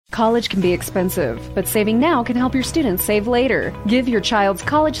College can be expensive, but saving now can help your students save later. Give your child's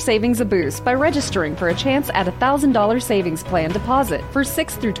college savings a boost by registering for a chance at a $1,000 savings plan deposit for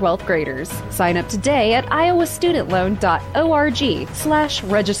 6th through 12th graders. Sign up today at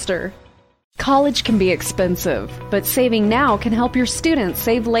iowastudentloan.org/register. College can be expensive, but saving now can help your students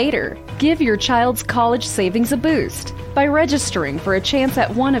save later. Give your child's college savings a boost by registering for a chance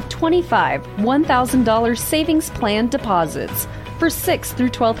at one of 25 $1,000 savings plan deposits for 6th through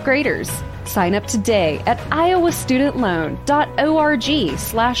 12th graders. Sign up today at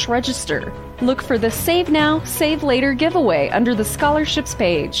iowastudentloan.org/register. Look for the Save Now, Save Later giveaway under the scholarships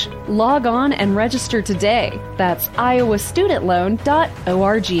page. Log on and register today. That's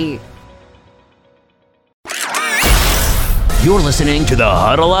iowastudentloan.org. You're listening to the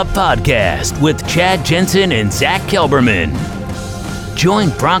Huddle Up Podcast with Chad Jensen and Zach Kelberman. Join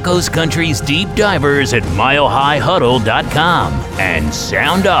Broncos Country's deep divers at milehighhuddle.com and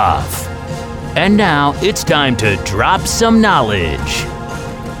sound off. And now it's time to drop some knowledge.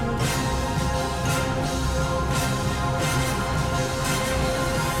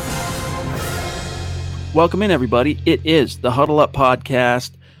 Welcome in, everybody. It is the Huddle Up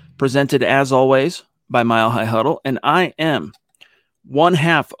Podcast, presented as always by Mile High Huddle, and I am one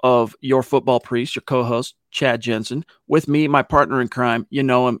half of your football priest, your co-host, Chad Jensen. With me, my partner in crime, you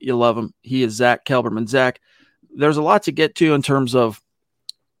know him, you love him. He is Zach Kelberman. Zach, there's a lot to get to in terms of,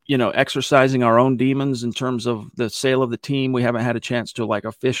 exercising our own demons in terms of the sale of the team. We haven't had a chance to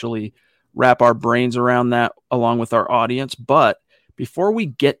officially wrap our brains around that along with our audience. But before we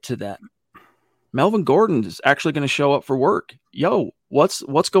get to that, Melvin Gordon is actually going to show up for work. Yo, what's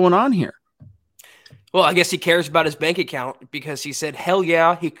going on here? Well, I guess he cares about his bank account because he said, hell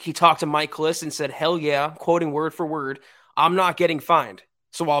yeah. He talked to Mike Klis and said, hell yeah, quoting word for word, I'm not getting fined,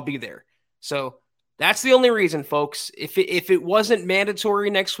 so I'll be there. So that's the only reason, folks. If it wasn't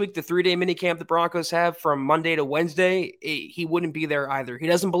mandatory next week, the 3-day minicamp the Broncos have from Monday to Wednesday, he wouldn't be there either. He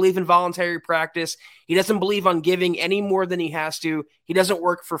doesn't believe in voluntary practice. He doesn't believe on giving any more than he has to. He doesn't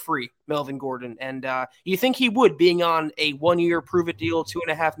work for free, Melvin Gordon. And you think he would, being on a 1-year prove-it deal,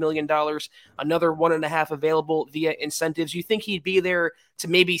 $2.5 million, another $1.5 million available via incentives. You think he'd be there to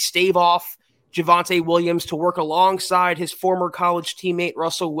maybe stave off Javonte Williams, to work alongside his former college teammate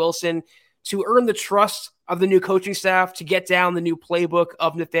Russell Wilson, to earn the trust of the new coaching staff, to get down the new playbook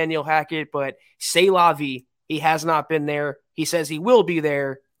of Nathaniel Hackett. But c'est la vie, he has not been there. He says he will be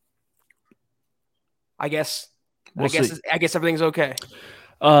there. I guess everything's okay.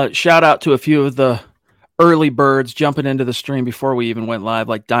 Shout out to a few of the early birds jumping into the stream before we even went live,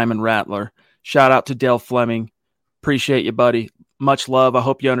 like Diamond Rattler. Shout out to Dale Fleming. Appreciate you, buddy. Much love. I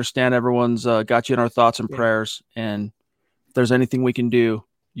hope you understand everyone's got you in our thoughts and prayers. And if there's anything we can do,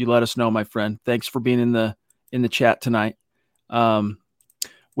 you let us know, my friend. Thanks for being in the chat tonight.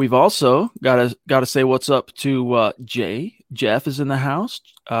 We've also got to say what's up to Jay. Jeff is in the house.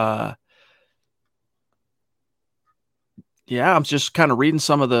 Yeah, I'm just kind of reading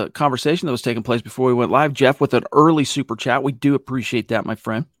some of the conversation that was taking place before we went live. Jeff with an early super chat. We do appreciate that, my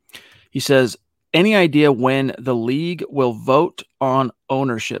friend. He says, any idea when the league will vote on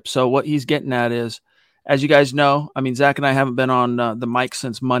ownership? So what he's getting at is, as you guys know, Zach and I haven't been on the mic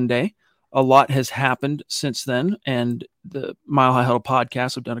since Monday. A lot has happened since then, and the Mile High Huddle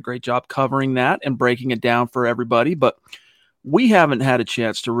podcast have done a great job covering that and breaking it down for everybody. But we haven't had a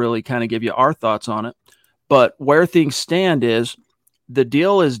chance to really kind of give you our thoughts on it. But where things stand is the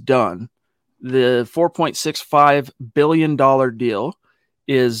deal is done. The $4.65 billion deal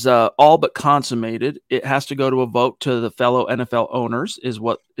is all but consummated. It has to go to a vote to the fellow NFL owners is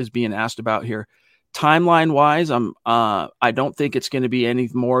what is being asked about here. Timeline wise, I don't think it's going to be any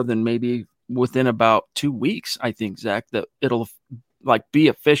more than maybe within about 2 weeks. I think, Zach, that it'll be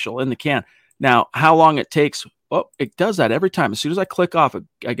official in the can. Now, how long it takes? Well, it does that every time. As soon as I click off,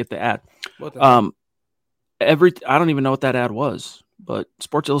 I get the ad. I don't even know what that ad was, but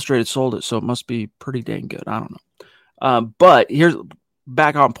Sports Illustrated sold it, so it must be pretty dang good. I don't know. But here's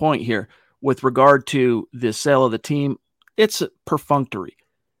back on point here with regard to the sale of the team. It's perfunctory.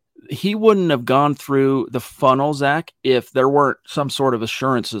 He wouldn't have gone through the funnel, Zach, if there weren't some sort of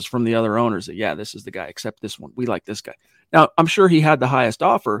assurances from the other owners that, yeah, this is the guy, except this one. We like this guy. Now, I'm sure he had the highest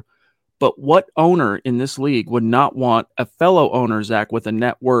offer, but what owner in this league would not want a fellow owner, Zach, with a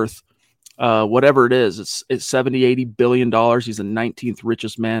net worth, whatever it is, it's 70, $80 billion. He's the 19th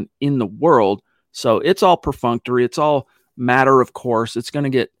richest man in the world. So it's all perfunctory. It's all matter of course. It's going to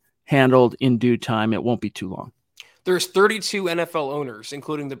get handled in due time. It won't be too long. There's 32 NFL owners,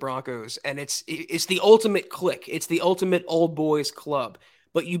 including the Broncos, and it's the ultimate clique. It's the ultimate old boys club.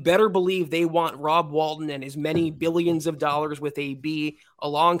 but you better believe they want Rob Walton and as many billions of dollars with AB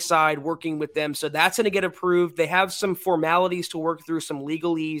alongside working with them. So that's going to get approved. They have some formalities to work through, some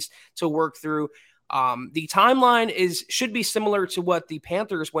legalese to work through. The timeline should be similar to what the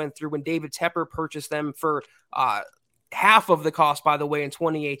Panthers went through when David Tepper purchased them for half of the cost, by the way, in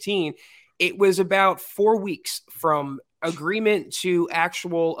 2018. It was about 4 weeks from agreement to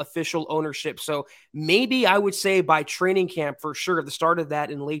actual official ownership. So maybe I would say by training camp for sure, at the start of that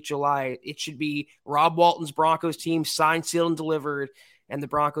in late July, it should be Rob Walton's Broncos team signed, sealed, and delivered. And the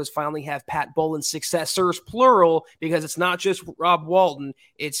Broncos finally have Pat Bowlen's successors, plural, because it's not just Rob Walton.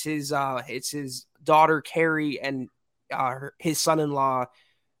 It's his daughter, Carrie, and his son-in-law.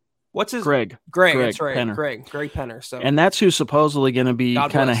 What's his Greg? That's right. Penner. Greg Penner. So, and that's who's supposedly going to be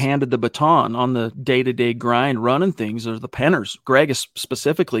kind of handed the baton on the day-to-day grind, running things. Are the Penners? Greg is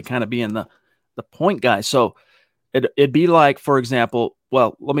specifically kind of being the point guy. So it'd be like, for example,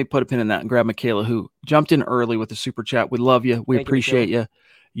 well, let me put a pin in that and grab Michaela, who jumped in early with the super chat. We love you. We appreciate you.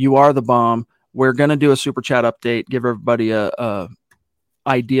 You are the bomb. We're going to do a super chat update, give everybody a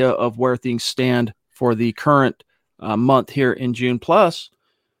idea of where things stand for the current month here in June. Plus,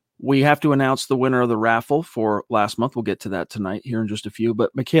 we have to announce the winner of the raffle for last month. We'll get to that tonight here in just a few. But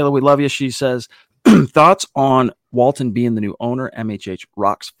Michaela, we love you. She says, thoughts on Walton being the new owner? MHH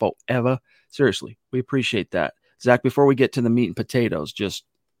rocks forever. Seriously, we appreciate that. Zach, before we get to the meat and potatoes, just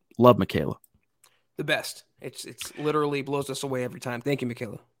love Michaela. The best. It's literally blows us away every time. Thank you,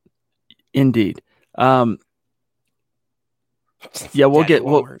 Michaela. Indeed. Yeah, we'll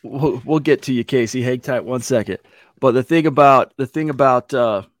get to you, Casey. Hang tight 1 second. But the thing about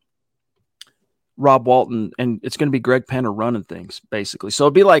Rob Walton, and it's going to be Greg Penner running things, basically. So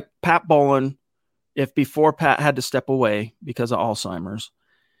it'd be like Pat Bowlen, if before Pat had to step away because of Alzheimer's,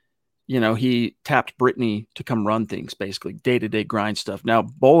 he tapped Brittany to come run things, basically day-to-day grind stuff. Now,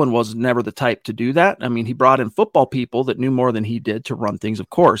 Bowlen was never the type to do that. I mean, he brought in football people that knew more than he did to run things. Of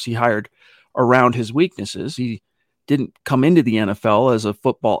course, he hired around his weaknesses. He didn't come into the NFL as a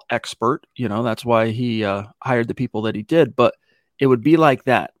football expert. That's why he hired the people that he did. But it would be like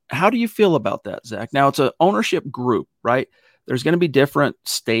that. How do you feel about that, Zach? Now, it's an ownership group, right? There's going to be different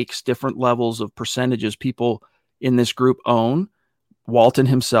stakes, different levels of percentages people in this group own. Walton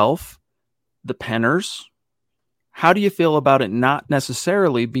himself, the Penners. How do you feel about it not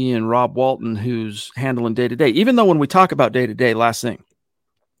necessarily being Rob Walton who's handling day-to-day? Even though when we talk about day-to-day, last thing,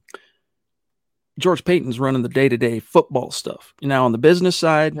 George Paton's running the day-to-day football stuff. Now, on the business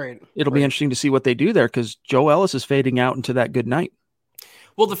side, it'll be interesting to see what they do there because Joe Ellis is fading out into that good night.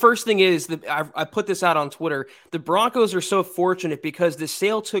 Well, the first thing is that I put this out on Twitter. The Broncos are so fortunate because the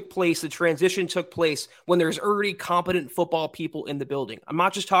sale took place, the transition took place when there's already competent football people in the building. I'm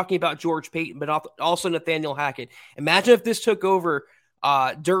not just talking about George Paton, but also Nathaniel Hackett. Imagine if this took over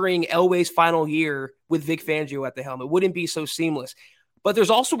during Elway's final year with Vic Fangio at the helm. It wouldn't be so seamless. But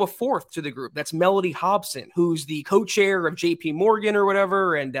there's also a fourth to the group. That's Melody Hobson, who's the co-chair of JP Morgan or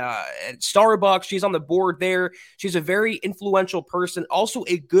whatever, and Starbucks. She's on the board there. She's a very influential person, also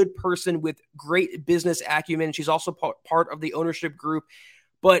a good person with great business acumen. She's also part of the ownership group.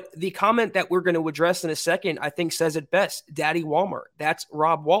 But the comment that we're going to address in a second, I think, says it best. Daddy Walmart. That's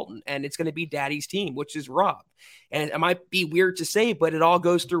Rob Walton, and it's going to be Daddy's team, which is Rob. And it might be weird to say, but it all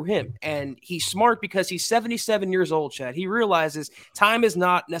goes through him. And he's smart because he's 77 years old, Chad. He realizes time is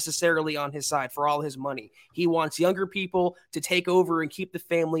not necessarily on his side for all his money. He wants younger people to take over and keep the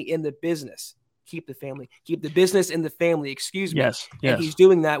family in the business. Keep the business in the family, excuse me. Yes. And he's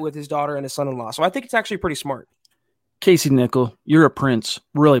doing that with his daughter and his son-in-law. So I think it's actually pretty smart. Casey Nickel, you're a prince.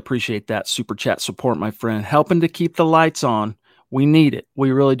 Really appreciate that super chat support, my friend. Helping to keep the lights on. We need it.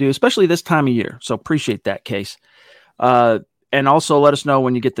 We really do, especially this time of year. So appreciate that, Case. And also let us know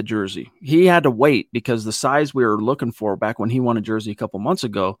when you get the jersey. He had to wait because the size we were looking for back when he won a jersey a couple months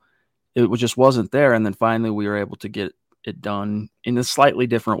ago, it just wasn't there. And then finally we were able to get it done in a slightly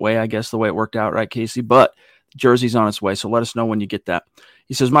different way, I guess, the way it worked out, right, Casey? But the jersey's on its way. So let us know when you get that.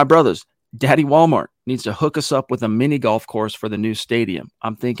 He says, my brothers, Daddy Walmart needs to hook us up with a mini golf course for the new stadium.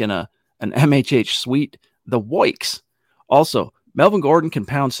 I'm thinking an MHH suite, the Woiks. Also, Melvin Gordon can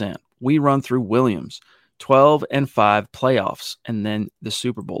pound sand. We run through Williams, 12-5 playoffs, and then the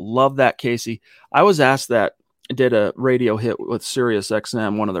Super Bowl. Love that, Casey. I was asked that, did a radio hit with Sirius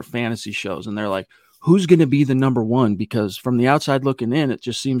XM, one of their fantasy shows, and they're like, who's going to be the number one? Because from the outside looking in, it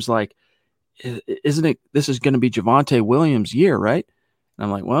just seems like, isn't it, this is going to be Javonte Williams' year, right? And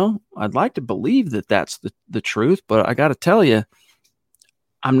I'm like, well, I'd like to believe that that's the truth, but I got to tell you,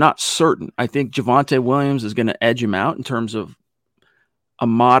 I'm not certain. I think Javonte Williams is going to edge him out in terms of a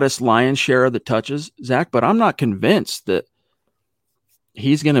modest lion's share of the touches, Zach, but I'm not convinced that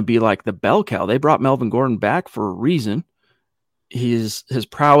he's going to be like the bell cow. They brought Melvin Gordon back for a reason. His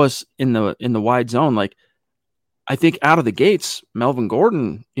prowess in the wide zone, like I think out of the gates, Melvin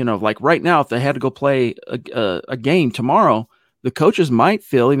Gordon, like right now, if they had to go play a game tomorrow, the coaches might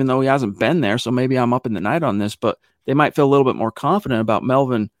feel, even though he hasn't been there, so maybe I'm up in the night on this, but they might feel a little bit more confident about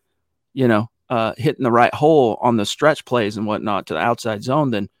Melvin, hitting the right hole on the stretch plays and whatnot to the outside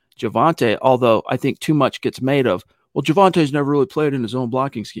zone than Javonte, although I think too much gets made of, well, Javonte's never really played in his own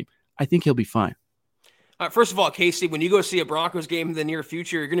blocking scheme. I think he'll be fine. First of all, Casey, when you go see a Broncos game in the near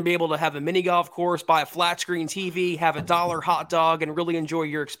future, you're going to be able to have a mini golf course, buy a flat screen TV, have a $1 hot dog, and really enjoy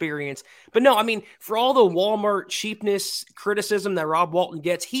your experience. But no, I mean, for all the Walmart cheapness criticism that Rob Walton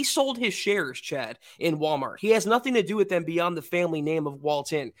gets, he sold his shares, Chad, in Walmart. He has nothing to do with them beyond the family name of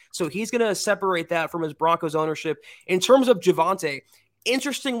Walton. So he's going to separate that from his Broncos ownership. In terms of Javonte,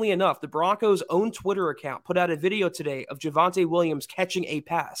 interestingly enough, the Broncos' own Twitter account put out a video today of Javonte Williams catching a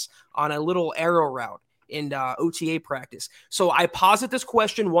pass on a little arrow route in OTA practice. So I posit this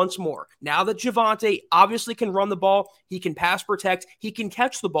question once more. Now that Javonte obviously can run the ball, he can pass protect, he can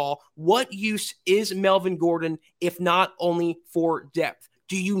catch the ball, what use is Melvin Gordon if not only for depth?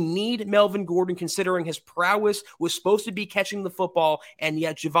 Do you need Melvin Gordon considering his prowess was supposed to be catching the football, and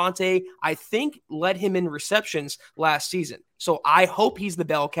yet Javonte, I think, led him in receptions last season. So I hope he's the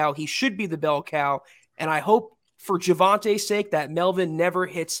bell cow. He should be the bell cow, and I hope for Javonte's sake that Melvin never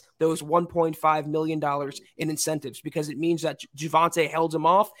hits those $1.5 million in incentives, because it means that Javonte held him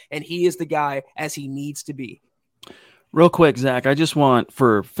off and he is the guy as he needs to be. Real quick, Zach, I just want,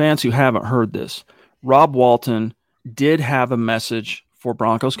 for fans who haven't heard this, Rob Walton did have a message for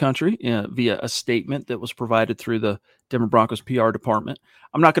Broncos country via a statement that was provided through the Denver Broncos PR department.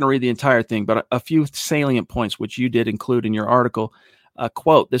 I'm not going to read the entire thing, but a few salient points, which you did include in your article.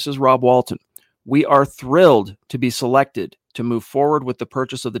 Quote, this is Rob Walton. We are thrilled to be selected to move forward with the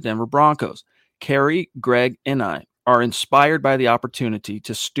purchase of the Denver Broncos. Kerry, Greg, and I are inspired by the opportunity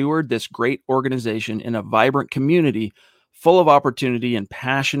to steward this great organization in a vibrant community full of opportunity and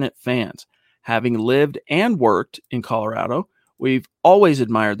passionate fans. Having lived and worked in Colorado, we've always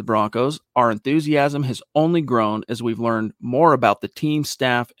admired the Broncos. Our enthusiasm has only grown as we've learned more about the team,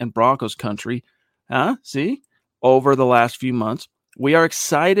 staff, and Broncos country. Over the last few months. We are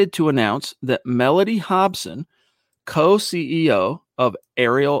excited to announce that Melody Hobson, co-CEO of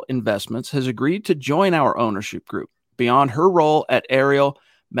Ariel Investments, has agreed to join our ownership group. Beyond her role at Ariel,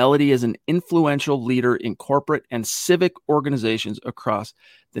 Melody is an influential leader in corporate and civic organizations across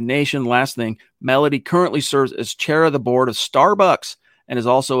the nation. Last thing, Melody currently serves as chair of the board of Starbucks and is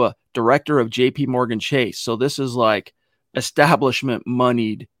also a director of JP Morgan Chase. So this is like establishment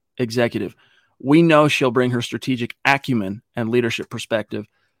moneyed executive. We know she'll bring her strategic acumen and leadership perspective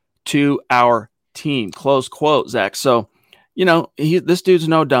to our team. Close quote, Zach. So, this dude's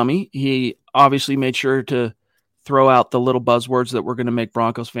no dummy. He obviously made sure to throw out the little buzzwords that we're going to make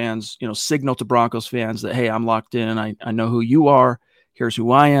Broncos fans, signal to Broncos fans that, hey, I'm locked in. I know who you are. Here's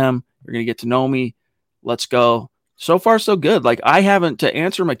who I am. You're going to get to know me. Let's go. So far, so good. Like, I haven't, to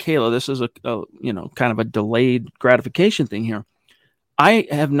answer Michaela, this is a kind of a delayed gratification thing here. I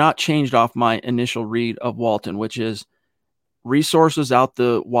have not changed off my initial read of Walton, which is resources out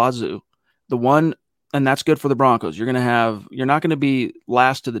the wazoo. The one, and that's good for the Broncos. You're not going to be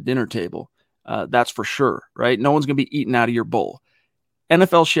last to the dinner table. That's for sure, right? No one's going to be eating out of your bowl.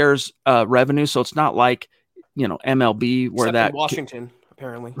 NFL shares revenue, so it's not like, MLB where except that in Washington,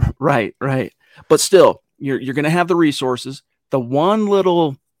 apparently. Right. But still, you're going to have the resources. The one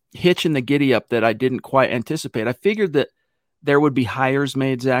little hitch in the giddy up that I didn't quite anticipate, I figured that there would be hires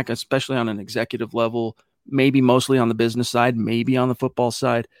made, Zach, especially on an executive level, maybe mostly on the business side, maybe on the football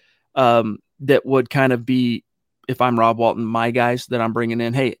side, that would kind of be, if I'm Rob Walton, my guys that I'm bringing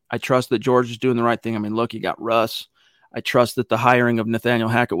in. Hey, I trust that George is doing the right thing. I mean, look, you got Russ. I trust that the hiring of Nathaniel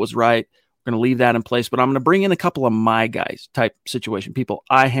Hackett was right. We're going to leave that in place, but I'm going to bring in a couple of my guys type situation, people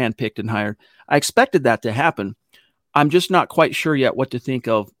I handpicked and hired. I expected that to happen. I'm just not quite sure yet what to think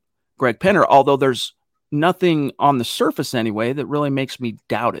of Greg Penner, although there's nothing on the surface anyway that really makes me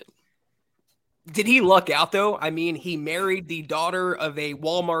doubt it. Did he luck out, though? I mean, he married the daughter of a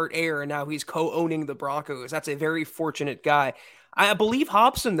Walmart heir, and now he's co-owning the Broncos. That's a very fortunate guy. I believe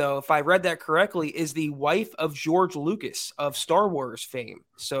Hobson, though, if I read that correctly, is the wife of George Lucas of Star Wars fame.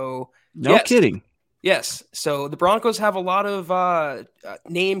 So, no kidding. Yes. So the Broncos have a lot of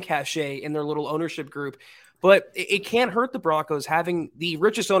name cachet in their little ownership group. But it can't hurt the Broncos having the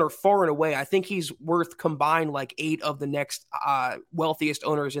richest owner far and away. I think he's worth combined like 8 of the next wealthiest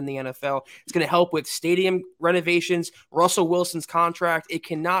owners in the NFL. It's going to help with stadium renovations, Russell Wilson's contract. It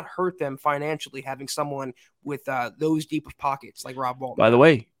cannot hurt them financially having someone with those deep of pockets like Rob Walton. By the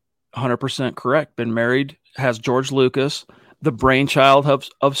way, 100% correct. Been married, has George Lucas, the brainchild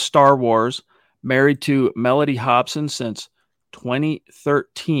of Star Wars, married to Melody Hobson since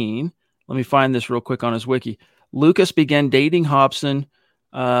 2013. Let me find this real quick on his wiki. Lucas began dating Hobson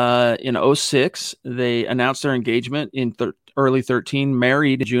in 2006. They announced their engagement in early 13,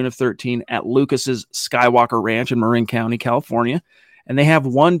 married in June of 13 at Lucas's Skywalker Ranch in Marin County, California. And they have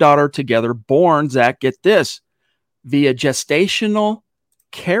one daughter together, born, Zach, get this, via gestational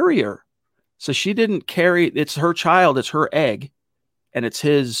carrier. So she didn't carry, it's her child, it's her egg, and it's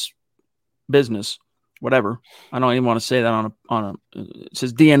his business. Whatever. I don't even want to say that on a it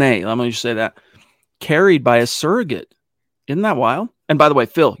says DNA. Let me just say that. Carried by a surrogate. Isn't that wild? And by the way,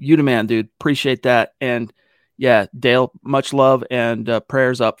 Phil, you the man, dude. Appreciate that. And yeah, Dale, much love and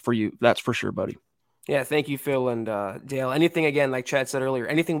prayers up for you. That's for sure, buddy. Yeah, thank you, Phil and Dale. Anything, again, like Chad said earlier,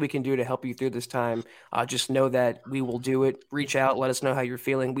 anything we can do to help you through this time, just know that we will do it. Reach out. Let us know how you're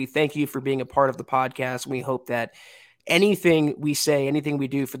feeling. We thank you for being a part of the podcast. We hope that anything we say, anything we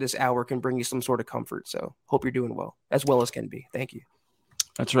do for this hour can bring you some sort of comfort. So hope you're doing well as can be. Thank you.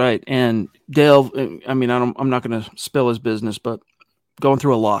 That's right. And Dale, I mean, I'm not going to spill his business, but going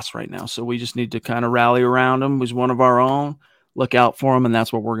through a loss right now. So we just need to kind of rally around him. He's one of our own. Look out for him. And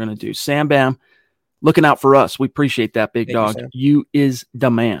that's what we're going to do. Sam Bam, looking out for us. We appreciate that, big dog. You is the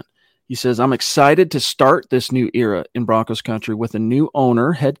man. He says, I'm excited to start this new era in Broncos country with a new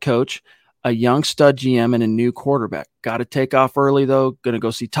owner, head coach, a young stud GM, and a new quarterback. Got to take off early, though. Going to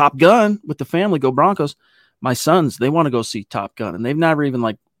go see Top Gun with the family. Go Broncos. My sons, they want to go see Top Gun, and they've never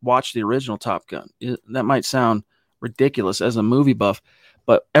even watched the original Top Gun. That might sound ridiculous as a movie buff,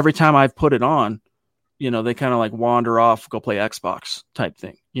 but every time I've put it on, they kind of wander off, go play Xbox type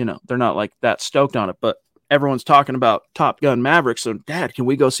thing. They're not like that stoked on it, but everyone's talking about Top Gun Maverick. So, Dad, can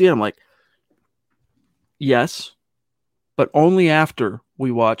we go see it? I'm like, yes, but only after we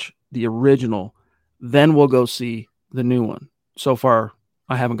watch the original, then we'll go see the new one. So far,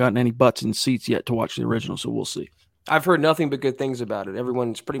 I haven't gotten any butts in seats yet to watch the original, so we'll see. I've heard nothing but good things about it.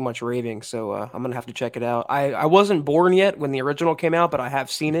 Everyone's pretty much raving, so I'm going to have to check it out. I wasn't born yet when the original came out, but I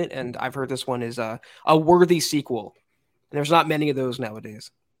have seen it, and I've heard this one is a worthy sequel. And there's not many of those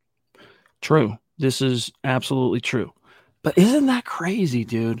nowadays. True. This is absolutely true. But isn't that crazy,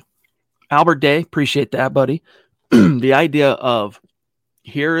 dude? Albert Day, appreciate that, buddy. The idea of,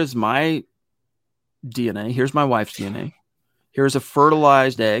 here is my DNA. Here's my wife's DNA. Here's a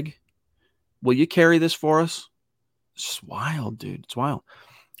fertilized egg. Will you carry this for us? It's just wild, dude. It's wild.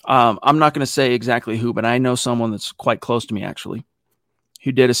 I'm not going to say exactly who, but I know someone that's quite close to me, actually,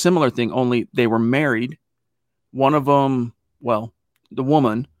 who did a similar thing, only they were married. One of them, well, the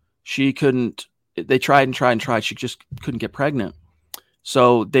woman, she couldn't, they tried and tried and tried. She just couldn't get pregnant.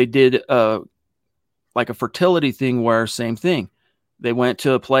 So they did a fertility thing where same thing. They went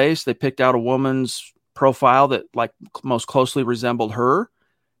to a place, they picked out a woman's profile that most closely resembled her.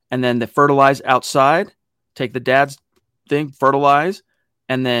 And then they fertilize outside, take the dad's thing, fertilize,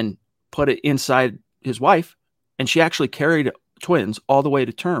 and then put it inside his wife. And she actually carried twins all the way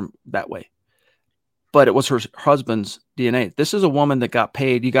to term that way. But it was her husband's DNA. This is a woman that got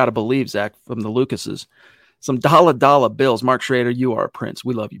paid, you got to believe, Zach, from the Lucases, some dollar bills. Mark Schrader, you are a prince.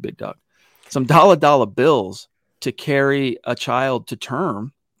 We love you, big dog. Some dollar bills to carry a child to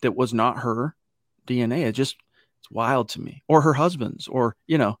term that was not her DNA. It's wild to me. Or her husband's, or,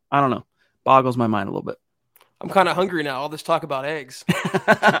 I don't know. Boggles my mind a little bit. I'm kind of hungry now. All this talk about eggs.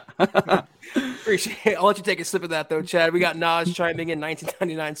 Appreciate it. I'll let you take a sip of that, though, Chad. We got Naj chiming in,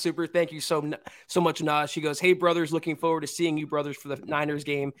 1999 super. Thank you so much, Naj. She goes, hey, brothers, looking forward to seeing you brothers for the Niners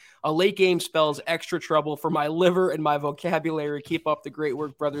game. A late game spells extra trouble for my liver and my vocabulary. Keep up the great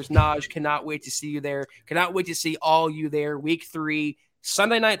work, brothers. Naj, cannot wait to see you there. Cannot wait to see all you there. Week 3,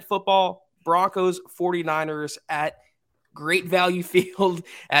 Sunday Night Football, Broncos, 49ers at Great Value Field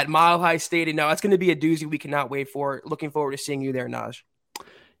at Mile High Stadium. Now, it's going to be a doozy. We cannot wait for it. Looking forward to seeing you there, Naj.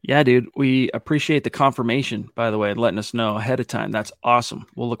 Yeah, dude. We appreciate the confirmation, by the way, and letting us know ahead of time. That's awesome.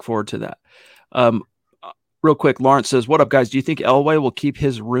 We'll look forward to that. Real quick, Lawrence says, what up, guys? Do you think Elway will keep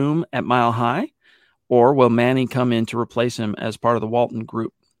his room at Mile High, or will Manning come in to replace him as part of the Walton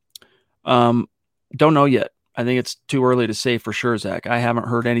group? Don't know yet. I think it's too early to say for sure, Zach. I haven't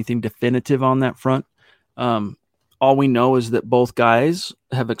heard anything definitive on that front. All we know is that both guys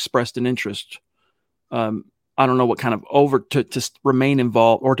have expressed an interest. I don't know what kind of to remain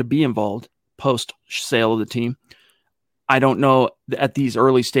involved or to be involved post sale of the team. I don't know at these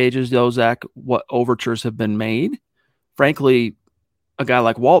early stages, though, Zach, what overtures have been made. Frankly, a guy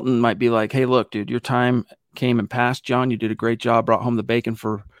like Walton might be like, hey, look, dude, your time came and passed, John. You did a great job, brought home the bacon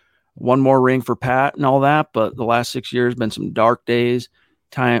for one more ring for Pat and all that. But the last 6 years been some dark days.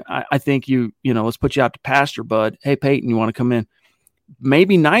 I think let's put you out to pasture, bud. Hey, Peyton, you want to come in?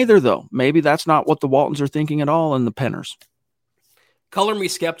 Maybe neither, though. Maybe that's not what the Waltons are thinking at all in the Penners. Color me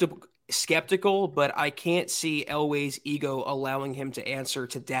skeptical, but I can't see Elway's ego allowing him to answer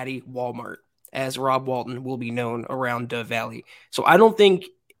to Daddy Walmart, as Rob Walton will be known around Dove Valley. So I don't think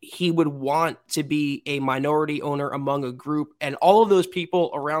he would want to be a minority owner among a group, and all of those people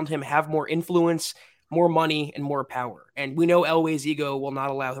around him have more influence, more money, and more power. And we know Elway's ego will not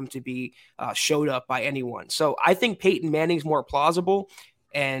allow him to be showed up by anyone. So I think Peyton Manning's more plausible.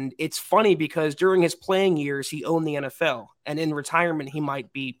 And it's funny because during his playing years, he owned the NFL, and in retirement, he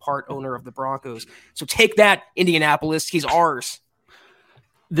might be part owner of the Broncos. So take that, Indianapolis. He's ours.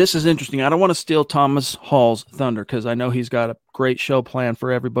 This is interesting. I don't want to steal Thomas Hall's thunder because I know he's got a great show planned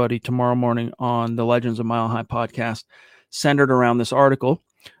for everybody tomorrow morning on the Legends of Mile High podcast centered around this article.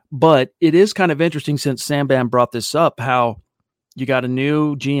 But it is kind of interesting since Sam Bam brought this up, how you got a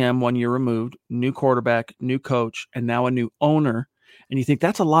new GM 1 year removed, new quarterback, new coach, and now a new owner. And you think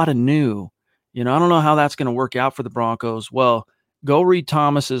that's a lot of new. I don't know how that's going to work out for the Broncos. Well, go read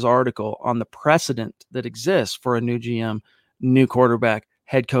Thomas's article on the precedent that exists for a new GM, new quarterback,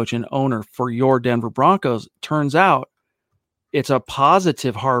 head coach, and owner for your Denver Broncos. Turns out it's a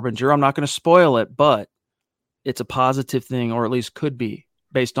positive harbinger. I'm not going to spoil it, but it's a positive thing, or at least could be,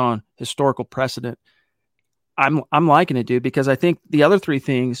 based on historical precedent. I'm liking it, dude, because I think the other three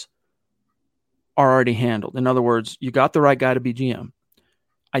things are already handled. In other words, you got the right guy to be GM.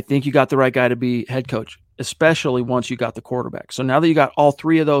 I think you got the right guy to be head coach, especially once you got the quarterback. So now that you got all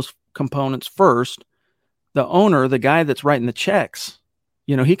three of those components first, the owner, the guy that's writing the checks,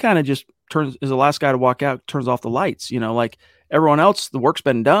 he kind of just is the last guy to walk out, turns off the lights. Like everyone else, the work's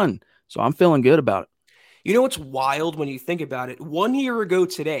been done. So I'm feeling good about it. What's wild when you think about it? 1 year ago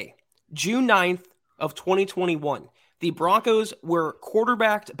today, June 9th of 2021, the Broncos were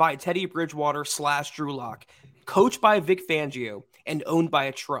quarterbacked by Teddy Bridgewater / Drew Lock, coached by Vic Fangio, and owned by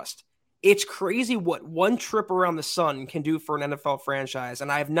a trust. It's crazy what one trip around the sun can do for an NFL franchise,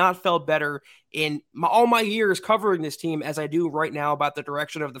 and I have not felt better in all my years covering this team as I do right now about the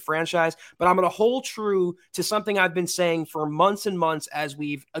direction of the franchise. But I'm going to hold true to something I've been saying for months and months as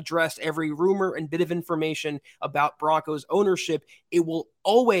we've addressed every rumor and bit of information about Broncos ownership. It will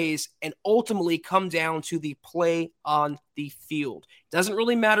always and ultimately come down to the play on the field. It doesn't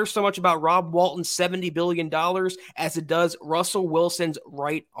really matter so much about Rob Walton's $70 billion as it does Russell Wilson's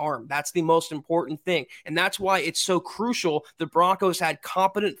right arm. That's the most important thing. And that's why it's so crucial the Broncos had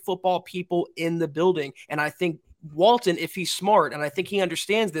competent football people in the building. And I think Walton, if he's smart, and I think he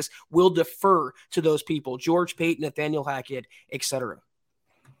understands this, will defer to those people, George Paton, Nathaniel Hackett, etc.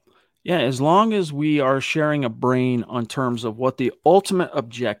 Yeah, as long as we are sharing a brain on terms of what the ultimate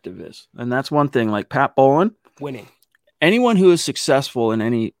objective is. And that's one thing, like Pat Bowlen. Winning. Anyone who is successful in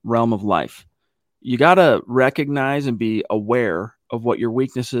any realm of life, you got to recognize and be aware of what your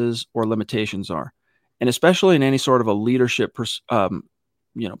weaknesses or limitations are. And especially in any sort of a leadership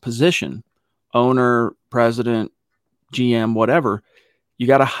position, owner, president, GM, whatever, you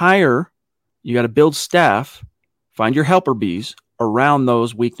got to hire, you got to build staff, find your helper bees around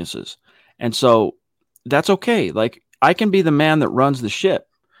those weaknesses. And so that's okay. Like, I can be the man that runs the ship.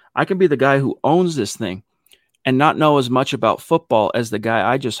 I can be the guy who owns this thing and not know as much about football as the guy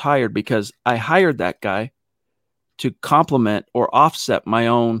I just hired, because I hired that guy to complement or offset my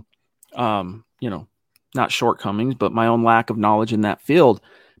own, not shortcomings, but my own lack of knowledge in that field.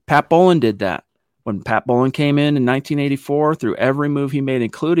 Pat Bowlen did that. When Pat Bowlen came in 1984, through every move he made,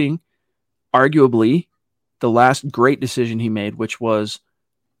 including arguably the last great decision he made, which was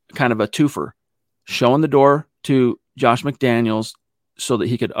kind of a twofer, showing the door to Josh McDaniels so that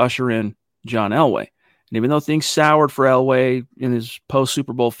he could usher in John Elway. And even though things soured for Elway in his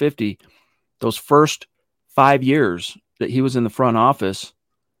post-Super Bowl 50, those first 5 years that he was in the front office,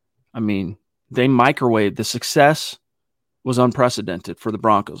 I mean, they microwaved. The success was unprecedented for the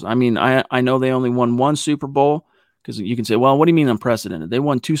Broncos. I mean, I know they only won one Super Bowl, because you can say, well, what do you mean unprecedented? They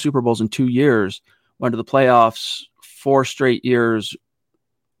won 2 Super Bowls in 2 years, went to the playoffs 4 straight years,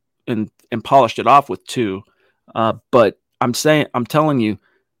 and polished it off with 2. But I'm telling you,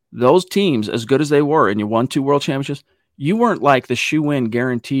 those teams, as good as they were, and you won 2 world championships, you weren't like the shoe-in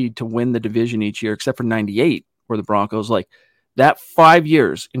guaranteed to win the division each year, except for 98, where the Broncos, like that 5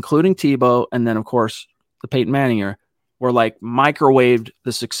 years, including Tebow, and then, of course, the Peyton Manning year, were like microwaved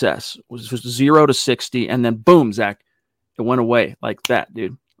the success. It was just 0 to 60, and then boom, Zach, it went away like that,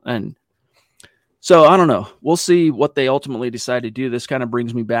 dude. And so I don't know. We'll see what they ultimately decide to do. This kind of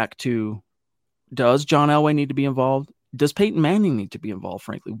brings me back to, does John Elway need to be involved? Does Peyton Manning need to be involved,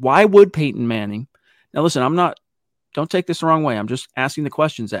 frankly? Why would Peyton Manning? Now, listen, don't take this the wrong way. I'm just asking the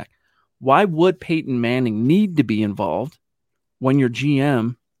question, Zach. Why would Peyton Manning need to be involved when your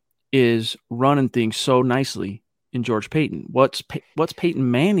GM is running things so nicely in George Payton? What's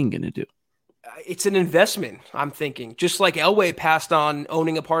Peyton Manning going to do? It's an investment, I'm thinking. Just like Elway passed on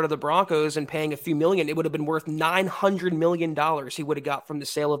owning a part of the Broncos and paying a few million, it would have been worth $900 million he would have got from the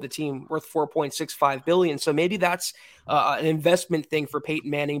sale of the team, worth $4.65 billion. So maybe that's an investment thing for Peyton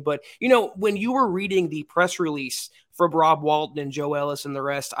Manning. But, when you were reading the press release for Rob Walton and Joe Ellis and the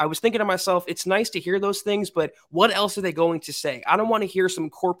rest, I was thinking to myself, it's nice to hear those things, but what else are they going to say? I don't want to hear some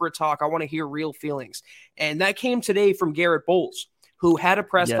corporate talk. I want to hear real feelings. And that came today from Garrett Bowles, who had a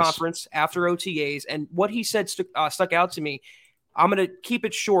press conference after OTAs, and what he said stuck out to me. I'm going to keep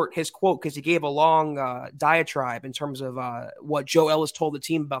it short, his quote, because he gave a long diatribe in terms of what Joe Ellis told the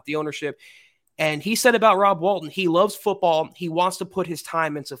team about the ownership. And he said about Rob Walton, he loves football. He wants to put his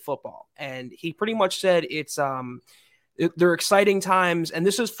time into football. And he pretty much said they're exciting times. And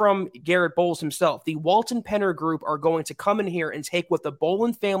this is from Garrett Bowles himself. The Walton Penner Group are going to come in here and take what the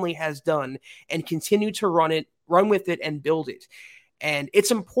Bowlen family has done and continue to run with it and build it. And it's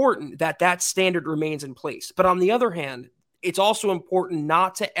important that that standard remains in place. But on the other hand, it's also important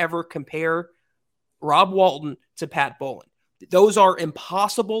not to ever compare Rob Walton to Pat Bowlen. Those are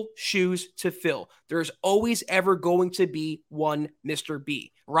impossible shoes to fill. There's always ever going to be one Mr.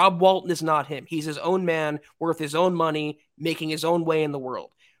 B. Rob Walton is not him. He's his own man, worth his own money, making his own way in the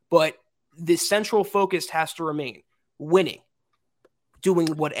world. But the central focus has to remain winning, doing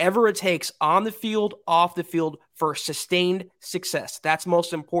whatever it takes on the field, off the field for sustained success. That's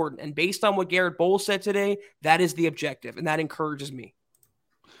most important. And based on what Garrett Bowles said today, that is the objective, and that encourages me.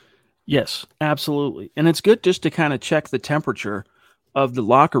 Yes, absolutely. And it's good just to kind of check the temperature of the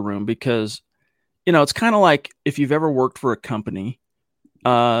locker room because, it's kind of like if you've ever worked for a company,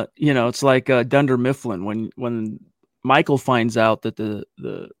 it's like Dunder Mifflin when Michael finds out that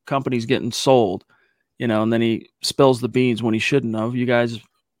the company's getting sold, and then he spills the beans when he shouldn't have. You guys,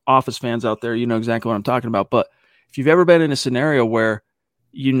 Office fans out there, you know exactly what I'm talking about. But if you've ever been in a scenario where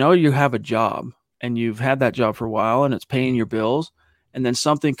you have a job and you've had that job for a while and it's paying your bills, and then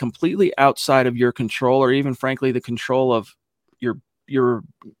something completely outside of your control, or even frankly the control of your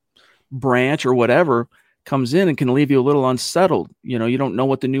branch or whatever, comes in and can leave you a little unsettled. You don't know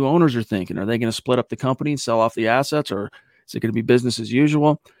what the new owners are thinking. Are they going to split up the company and sell off the assets, or is it going to be business as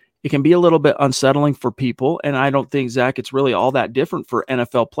usual? It can be a little bit unsettling for people. And I don't think, Zach, it's really all that different for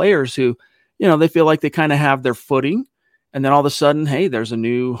NFL players who, they feel like they kind of have their footing. And then all of a sudden, hey, there's a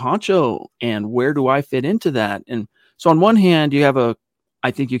new honcho. And where do I fit into that? And so on one hand,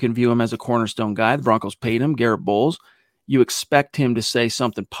 I think you can view him as a cornerstone guy. The Broncos paid him, Garrett Bowles. You expect him to say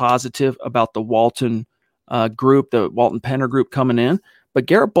something positive about the Walton group, the Walton Penner Group coming in. But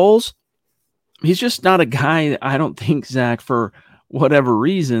Garrett Bowles, he's just not a guy, I don't think, Zach, for whatever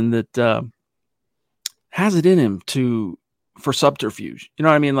reason, that has it in him for subterfuge. You know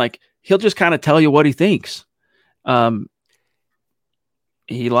what I mean? Like, he'll just kind of tell you what he thinks.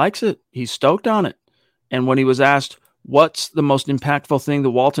 He likes it. He's stoked on it. And when he was asked, what's the most impactful thing the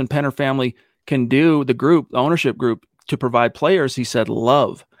Walton Penner family can do, the ownership group, to provide players, he said,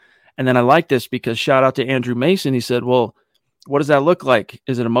 love. And then I like this because shout out to Andrew Mason. He said, well, what does that look like?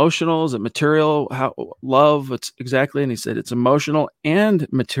 Is it emotional? Is it material? How love? It's exactly. And he said, it's emotional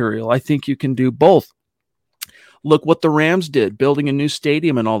and material. I think you can do both. Look what the Rams did, building a new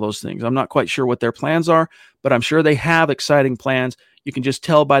stadium and all those things. I'm not quite sure what their plans are, but I'm sure they have exciting plans. You can just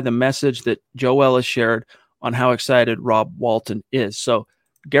tell by the message that Joe Ellis shared on how excited Rob Walton is. So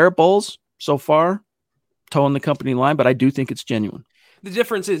Garrett Bowles, so far, towing the company line, but I do think it's genuine. The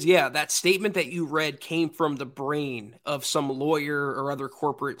difference is, that statement that you read came from the brain of some lawyer or other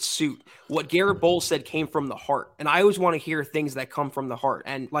corporate suit. What Garrett Bowles said came from the heart. And I always want to hear things that come from the heart.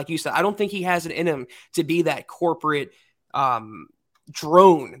 And like you said, I don't think he has it in him to be that corporate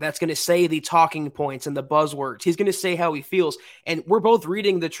drone that's going to say the talking points and the buzzwords. He's going to say how he feels. And we're both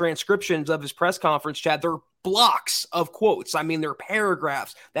reading the transcriptions of his press conference, Chad. They're blocks of quotes. I mean, they're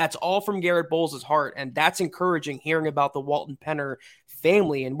paragraphs. That's all from Garrett Bowles' heart. And that's encouraging, hearing about the Walton Penner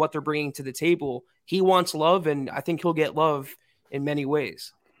family and what they're bringing to the table. He wants love, and I think he'll get love in many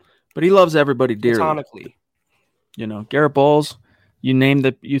ways. But he loves everybody dearly. Platonically. Garrett Bowles,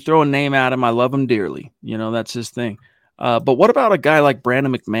 you throw a name at him, I love him dearly. That's his thing. But what about a guy like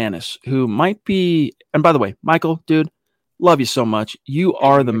Brandon McManus, who might be, and by the way, Michael, dude, Love you so much. You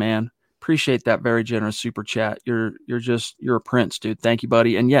are the man. Appreciate that very generous super chat. You're a prince, dude. Thank you,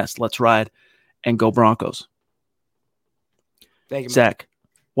 buddy. And yes, let's ride and go Broncos. Thank you, Zach.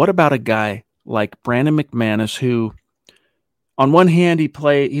 What about a guy like Brandon McManus, who on one hand,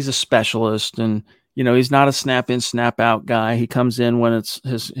 he's a specialist, and he's not a snap in, snap out guy. He comes in when it's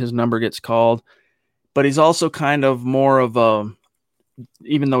his number gets called, but he's also kind of more of a,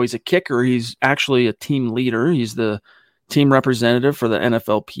 even though he's a kicker, he's actually a team leader. He's the team representative for the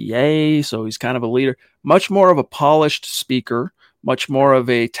NFLPA, so he's kind of a leader, much more of a polished speaker, much more of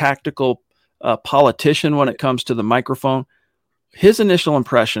a tactical politician when it comes to the microphone. His initial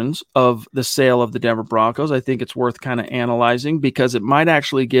impressions of the sale of the Denver Broncos, I think it's worth kind of analyzing, because it might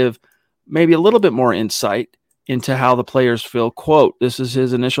actually give maybe a little bit more insight into how the players feel. Quote, this is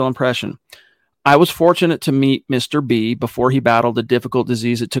his initial impression. I was fortunate to meet Mr. B before he battled a difficult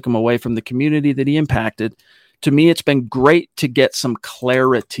disease that took him away from the community that he impacted. To me, it's been great to get some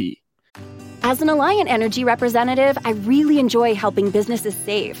clarity. As an Alliant Energy representative, I really enjoy helping businesses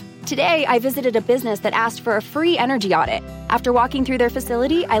save. Today, I visited a business that asked for a free energy audit. After walking through their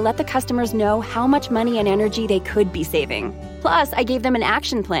facility, I let the customers know how much money and energy they could be saving. Plus, I gave them an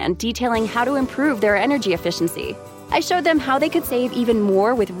action plan detailing how to improve their energy efficiency. I showed them how they could save even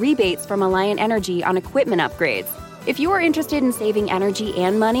more with rebates from Alliant Energy on equipment upgrades. If you are interested in saving energy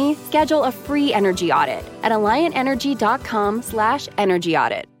and money, schedule a free energy audit at alliantenergy.com/energy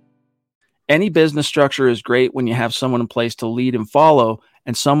audit. Any business structure is great when you have someone in place to lead and follow,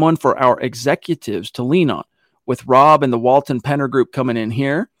 and someone for our executives to lean on. With Rob and the Walton Penner Group coming in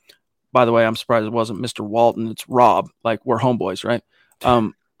here, by the way, I'm surprised it wasn't Mr. Walton, it's Rob, like we're homeboys, right?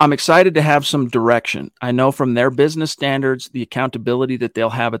 I'm excited to have some direction. I know from their business standards, the accountability that they'll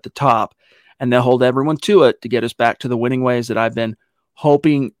have at the top, and they'll hold everyone to it to get us back to the winning ways that I've been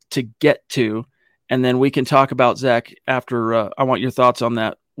hoping to get to. And then we can talk about, Zach, after I want your thoughts on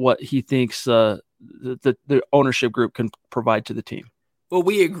that, what he thinks the ownership group can provide to the team. Well,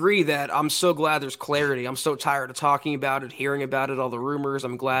 we agree that I'm so glad there's clarity. I'm so tired of talking about it, hearing about it, all the rumors.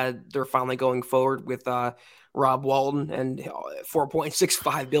 I'm glad they're finally going forward with Rob Walton and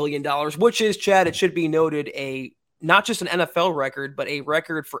 $4.65 billion, which is, Chad, it should be noted, not just an NFL record, but a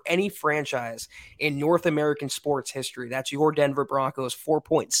record for any franchise in North American sports history. That's your Denver Broncos,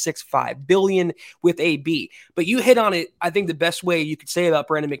 $4.65 billion with a B. But you hit on it, I think, the best way you could say about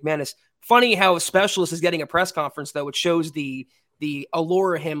Brandon McManus. Funny how a specialist is getting a press conference, though. It shows the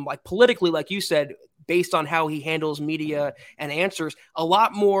allure of him, like politically, like you said, based on how he handles media and answers, a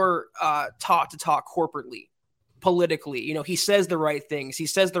lot more taught to talk corporately. Politically, he says the right things, he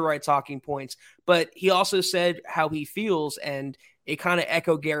says the right talking points, but he also said how he feels, and it kind of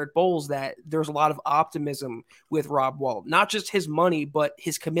echoed Garrett Bowles that there's a lot of optimism with Rob Walton, not just his money, but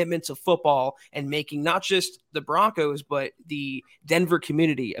his commitment to football and making not just the Broncos, but the Denver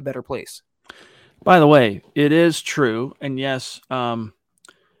community a better place. By the way, it is true, and yes, Phil,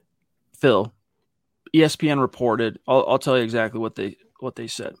 ESPN reported. I'll tell you exactly what they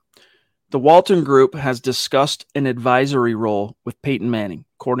said. The Walton Group has discussed an advisory role with Peyton Manning,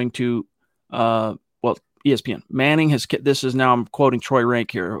 according to, ESPN. Manning has kept, this is now, I'm quoting Troy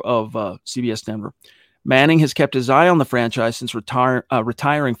Rank here of CBS Denver. Manning has kept his eye on the franchise since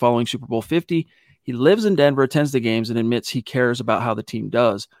retiring following Super Bowl 50. He lives in Denver, attends the games, and admits he cares about how the team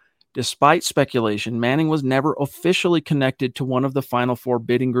does. Despite speculation, Manning was never officially connected to one of the Final Four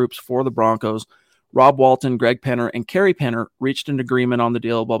bidding groups for the Broncos. Rob Walton, Greg Penner, and Kerry Penner reached an agreement on the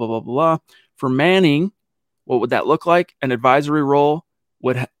deal, blah, blah, blah, blah. For Manning, what would that look like? An advisory role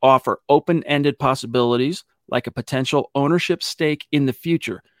would offer open-ended possibilities, like a potential ownership stake in the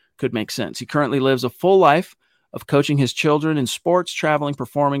future. Could make sense. He currently lives a full life of coaching his children in sports, traveling,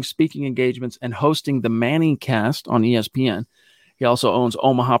 performing, speaking engagements, and hosting the Manning Cast on ESPN. He also owns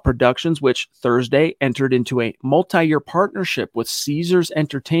Omaha Productions, which Thursday entered into a multi-year partnership with Caesars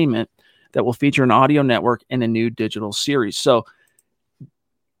Entertainment that will feature an audio network and a new digital series. So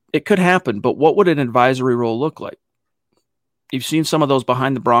it could happen, but what would an advisory role look like? You've seen some of those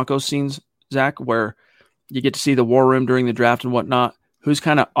behind the Broncos scenes, Zach, where you get to see the war room during the draft and whatnot. Who's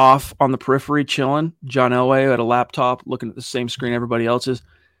kind of off on the periphery chilling? John Elway at a laptop looking at the same screen everybody else is.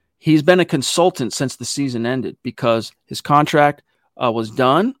 He's been a consultant since the season ended because his contract was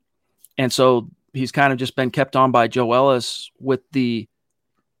done. And so he's kind of just been kept on by Joe Ellis with the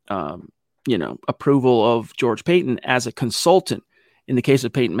approval of George Paton as a consultant. In the case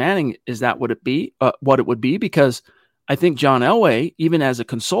of Peyton Manning, is that what it would be? Because I think John Elway, even as a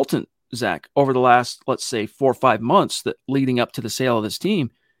consultant, Zach, over the last, let's say, 4 or 5 months that leading up to the sale of this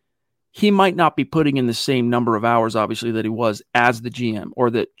team, he might not be putting in the same number of hours, obviously, that he was as the GM or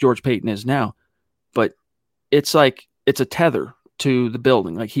that George Paton is now. But it's it's a tether to the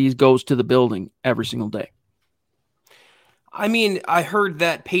building. Like he goes to the building every single day. I mean, I heard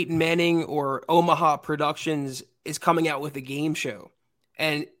that Peyton Manning or Omaha Productions is coming out with a game show.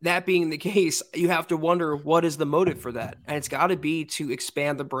 And that being the case, you have to wonder, what is the motive for that? And it's got to be to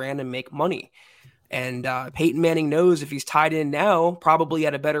expand the brand and make money. And Peyton Manning knows if he's tied in now, probably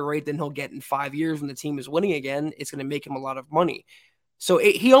at a better rate than he'll get in 5 years when the team is winning again, it's going to make him a lot of money. So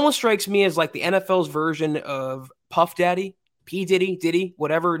he almost strikes me as like the NFL's version of Puff Daddy, P. Diddy,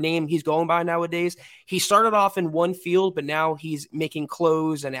 whatever name he's going by nowadays. He started off in one field, but now he's making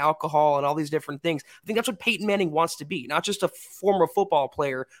clothes and alcohol and all these different things. I think that's what Peyton Manning wants to be, not just a former football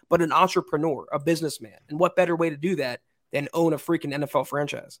player, but an entrepreneur, a businessman. And what better way to do that than own a freaking NFL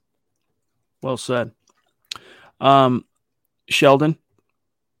franchise? Well said. Sheldon,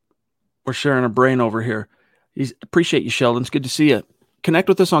 we're sharing a brain over here. Appreciate you, Sheldon. It's good to see you. Connect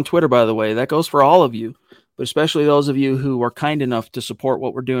with us on Twitter, by the way. That goes for all of you, but especially those of you who are kind enough to support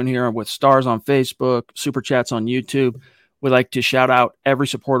what we're doing here with stars on Facebook, super chats on YouTube. We like to shout out every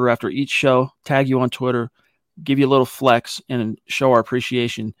supporter after each show, tag you on Twitter, give you a little flex, and show our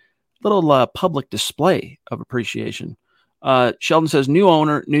appreciation. Little public display of appreciation. Sheldon says, new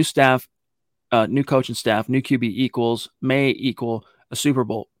owner, new staff, new coaching staff, new QB may equal a Super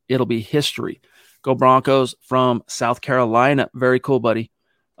Bowl. It'll be history. Go Broncos from South Carolina. Very cool, buddy.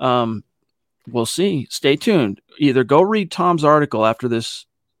 We'll see. Stay tuned. Either go read Tom's article after this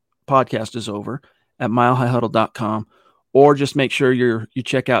podcast is over at milehighhuddle.com, or just make sure you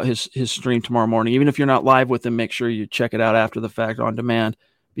check out his stream tomorrow morning. Even if you're not live with him, make sure you check it out after the fact on demand,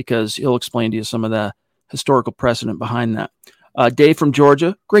 because he'll explain to you some of the historical precedent behind that. Dave from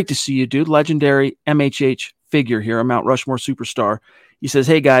Georgia, great to see you, dude. Legendary MHH figure here, a Mount Rushmore superstar. He says,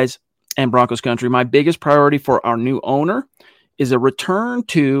 hey, guys, and Broncos country, my biggest priority for our new owner is a return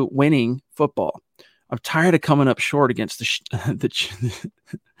to winning football. I'm tired of coming up short against the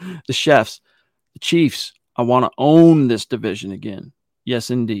Chefs, the Chiefs. I want to own this division again. Yes,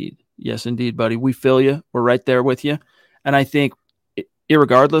 indeed. Yes, indeed, buddy. We feel you. We're right there with you. And I think,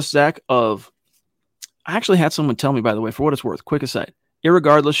 irregardless, Zach, I actually had someone tell me, by the way, for what it's worth, quick aside,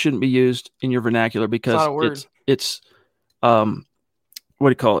 irregardless shouldn't be used in your vernacular because it's what do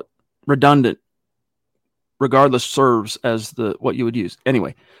you call it? Redundant. Regardless serves as what you would use.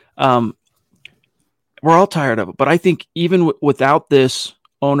 Anyway, we're all tired of it. But I think even without this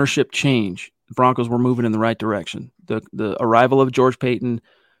ownership change, the Broncos were moving in the right direction. The arrival of George Paton,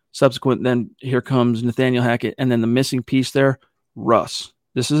 subsequent, then here comes Nathaniel Hackett, and then the missing piece there, Russ.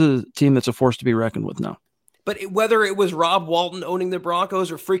 This is a team that's a force to be reckoned with now. But whether it was Rob Walton owning the Broncos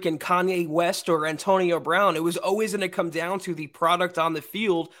or freaking Kanye West or Antonio Brown, it was always going to come down to the product on the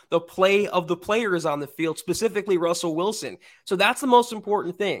field, the play of the players on the field, specifically Russell Wilson. So that's the most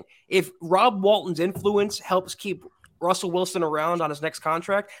important thing. If Rob Walton's influence helps keep Russell Wilson around on his next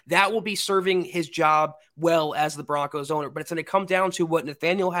contract, that will be serving his job well as the Broncos owner. But it's going to come down to what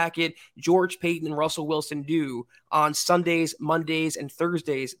Nathaniel Hackett, George Paton, and Russell Wilson do on Sundays, Mondays, and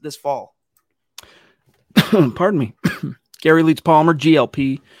Thursdays this fall. Pardon me. Gary Leeds Palmer,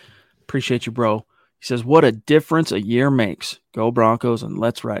 GLP. Appreciate you, bro. He says, what a difference a year makes. Go Broncos and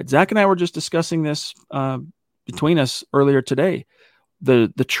let's ride. Zach and I were just discussing this between us earlier today.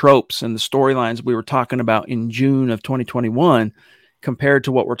 The tropes and the storylines we were talking about in June of 2021 compared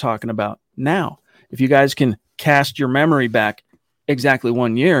to what we're talking about now. If you guys can cast your memory back exactly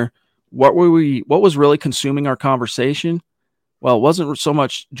 1 year, what was really consuming our conversation? Well, it wasn't so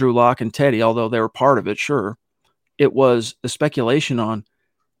much Drew Lock and Teddy, although they were part of it, sure. It was the speculation on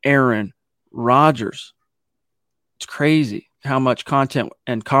Aaron Rodgers. It's crazy how much content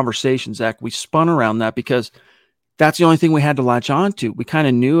and conversation, Zach, we spun around that because that's the only thing we had to latch on to. We kind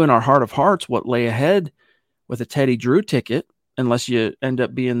of knew in our heart of hearts what lay ahead with a Teddy Drew ticket, unless you end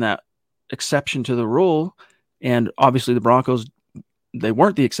up being that exception to the rule. And obviously the Broncos, they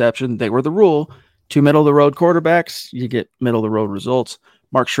weren't the exception. They were the rule. 2 middle-of-the-road quarterbacks, you get middle-of-the-road results.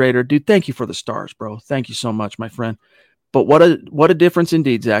 Mark Schrader, dude, thank you for the stars, bro. Thank you so much, my friend. But what a difference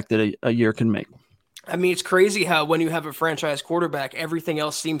indeed, Zach, that a year can make. I mean, it's crazy how when you have a franchise quarterback, everything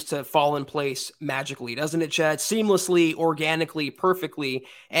else seems to fall in place magically, doesn't it, Chad? Seamlessly, organically, perfectly.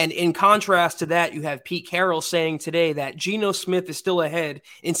 And in contrast to that, you have Pete Carroll saying today that Geno Smith is still ahead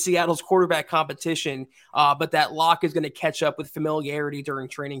in Seattle's quarterback competition, but that Locke is going to catch up with familiarity during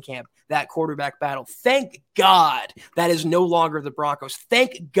training camp, that quarterback battle. Thank God that is no longer the Broncos.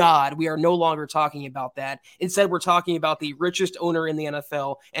 Thank God we are no longer talking about that. Instead, we're talking about the richest owner in the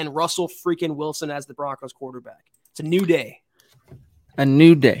NFL and Russell freaking Wilson as the Broncos quarterback. It's a new day. A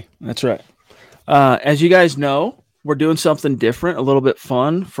new day. That's right. As you guys know, we're doing something different, a little bit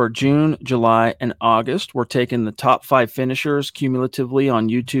fun for June, July, and August. We're taking the top 5 finishers cumulatively on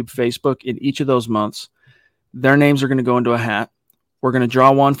YouTube, Facebook in each of those months. Their names are going to go into a hat. We're going to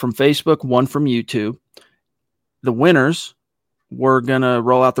draw one from Facebook, one from YouTube. The winners, we're going to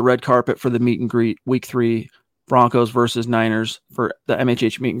roll out the red carpet for the meet and greet, week 3, Broncos versus Niners for the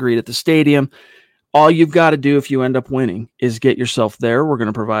MHH meet and greet at the stadium. All you've got to do if you end up winning is get yourself there. We're going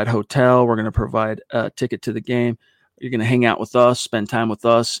to provide hotel. We're going to provide a ticket to the game. You're going to hang out with us, spend time with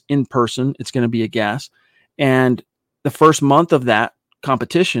us in person. It's going to be a gas. And the first month of that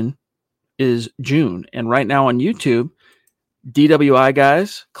competition is June. And right now on YouTube, DWI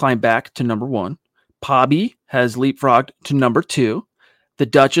guys climb back to number 1. Pobby has leapfrogged to number 2. The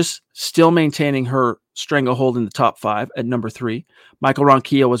Duchess still maintaining her stranglehold in the top 5 at number 3. Michael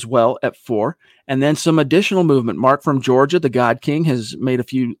Ronquillo as well at 4. And then some additional movement. Mark from Georgia, the God King, has made a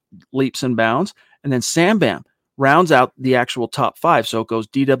few leaps and bounds. And then Sam Bam rounds out the actual top 5. So it goes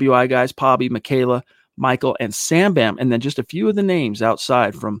DWI guys, Pobby, Michaela, Michael, and Sam Bam. And then just a few of the names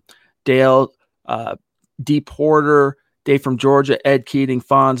outside from Dale, D. Porter, Dave from Georgia, Ed Keating,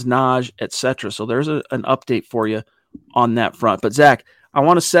 Fonz, Naj, etc. So there's an update for you on that front. But Zach, I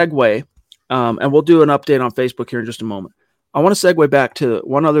want to segue, and we'll do an update on Facebook here in just a moment. I want to segue back to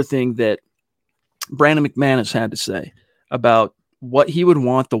one other thing that Brandon McManus had to say about what he would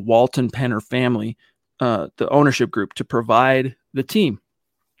want the Walton Penner family, the ownership group, to provide the team.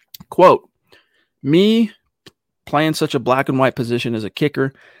 Quote, me playing such a black and white position as a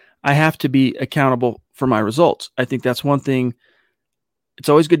kicker, I have to be accountable for my results. I think that's one thing. It's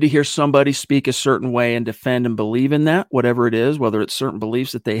always good to hear somebody speak a certain way and defend and believe in that, whatever it is, whether it's certain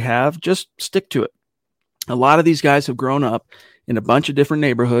beliefs that they have, just stick to it. A lot of these guys have grown up in a bunch of different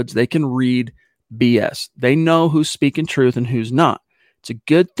neighborhoods. They can read BS. They know who's speaking truth and who's not. It's a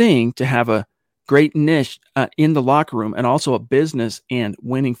good thing to have a great niche in the locker room and also a business and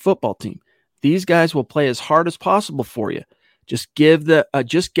winning football team. These guys will play as hard as possible for you. Just get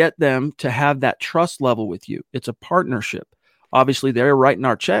them to have that trust level with you. It's a partnership. Obviously, they're writing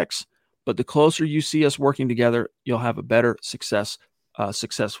our checks, but the closer you see us working together, you'll have a better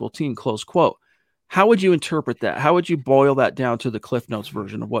successful team, close quote. How would you interpret that? How would you boil that down to the Cliff Notes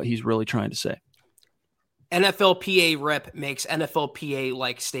version of what he's really trying to say? NFLPA rep makes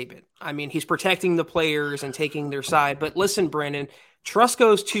NFLPA-like statement. I mean, he's protecting the players and taking their side. But listen, Brandon, trust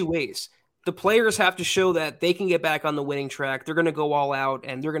goes 2 ways. The players have to show that they can get back on the winning track. They're going to go all out,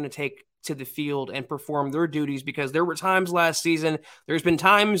 and they're going to take to the field and perform their duties, because there were times last season, there's been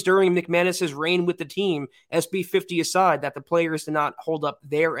times during McManus's reign with the team, SB 50 aside, that the players did not hold up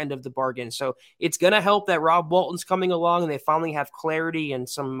their end of the bargain. So it's going to help that Rob Walton's coming along and they finally have clarity and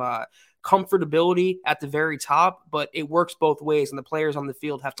some comfortability at the very top, but it works both ways, and the players on the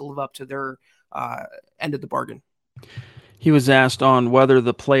field have to live up to their end of the bargain. He was asked on whether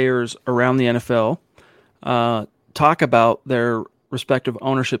the players around the NFL talk about their respective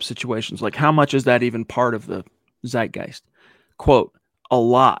ownership situations. Like, how much is that even part of the zeitgeist? Quote, a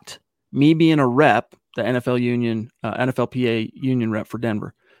lot. Me being a rep, the NFLPA union rep for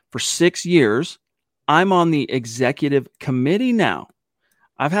Denver, for 6 years, I'm on the executive committee now.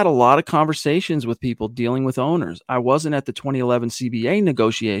 I've had a lot of conversations with people dealing with owners. I wasn't at the 2011 CBA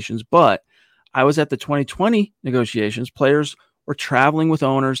negotiations, but I was at the 2020 negotiations. Players were traveling with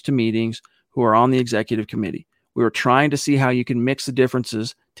owners to meetings who are on the executive committee. We were trying to see how you can mix the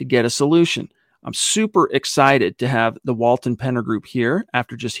differences to get a solution. I'm super excited to have the Walton Penner Group here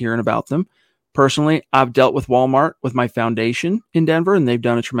after just hearing about them. Personally, I've dealt with Walmart with my foundation in Denver, and they've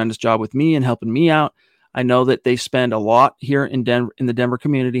done a tremendous job with me and helping me out. I know that they spend a lot here in Denver, in the Denver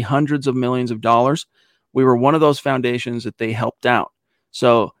community, hundreds of millions of dollars. We were one of those foundations that they helped out.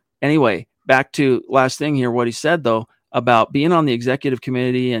 So anyway, back to last thing here, what he said, though, about being on the executive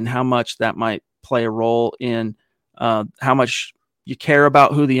committee and how much that might play a role in how much you care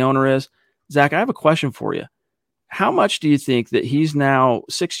about who the owner is. Zach, I have a question for you. How much do you think that he's now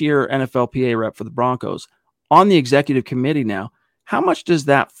 6-year NFLPA rep for the Broncos on the executive committee now? How much does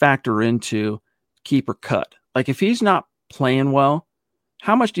that factor into keep or cut? Like, if he's not playing well,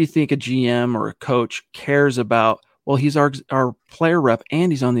 how much do you think a GM or a coach cares about, well, he's our player rep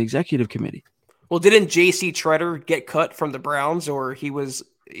and he's on the executive committee? Well, didn't J.C. Treader get cut from the Browns, or he was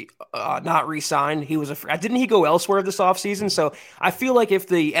not re-signed? Didn't he go elsewhere this offseason? So I feel like if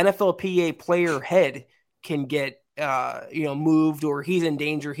the NFLPA player head can get moved, or he's in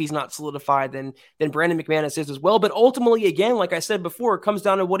danger, he's not solidified, then Brandon McManus is as well. But ultimately, again, like I said before, it comes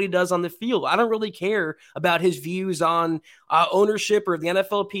down to what he does on the field. I don't really care about his views on ownership or the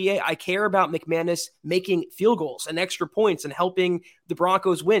NFLPA. I care about McManus making field goals and extra points and helping the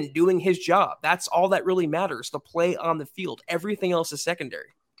Broncos win, doing his job. That's all that really matters, the play on the field. Everything else is secondary.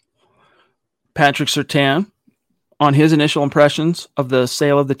 Patrick Surtain, on his initial impressions of the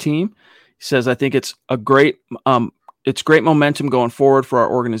sale of the team, he says, I think it's great momentum going forward for our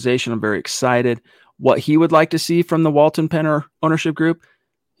organization. I'm very excited. What he would like to see from the Walton Penner ownership group,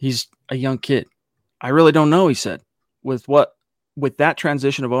 he's a young kid. I really don't know, he said. With that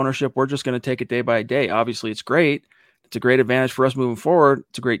transition of ownership, we're just going to take it day by day. Obviously, it's great. It's a great advantage for us moving forward.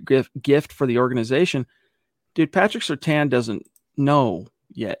 It's a great gift for the organization. Dude, Patrick Surtain doesn't know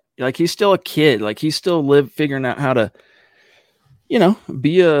yet. Like, he's still a kid. Like, he's still figuring out how to,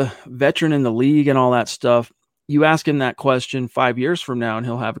 be a veteran in the league and all that stuff. You ask him that question 5 years from now, and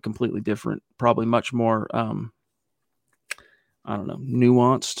he'll have a completely different, probably much more,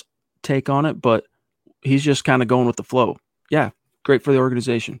 nuanced take on it. But he's just kind of going with the flow. Yeah, great for the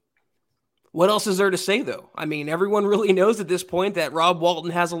organization. What else is there to say, though? I mean, everyone really knows at this point that Rob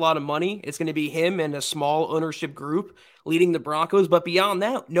Walton has a lot of money. It's going to be him and a small ownership group leading the Broncos. But beyond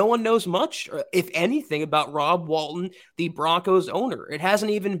that, no one knows much, if anything, about Rob Walton, the Broncos owner. It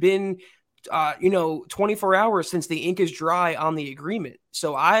hasn't even been 24 hours since the ink is dry on the agreement.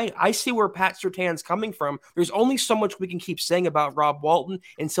 So I see where Pat Surtain's coming from. There's only so much we can keep saying about Rob Walton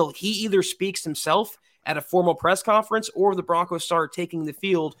until he either speaks himself at a formal press conference or the Broncos start taking the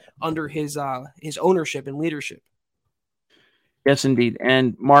field under his ownership and leadership. Yes, indeed.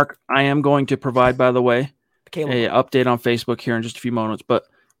 And Mark, I am going to provide, by the way, an update on Facebook here in just a few moments, but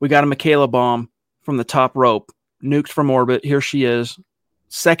we got a Michaela bomb from the top rope, nuked from orbit. Here she is.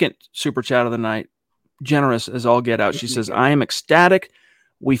 Second super chat of the night. Generous as all get out. She says, I am ecstatic.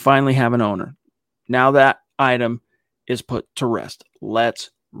 We finally have an owner. Now that item is put to rest.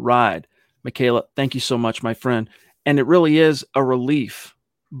 Let's ride. Michaela, thank you so much, my friend. And it really is a relief.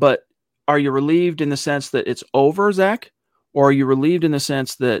 But are you relieved in the sense that it's over, Zach? Or are you relieved in the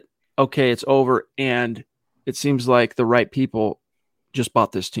sense that, okay, it's over and it seems like the right people just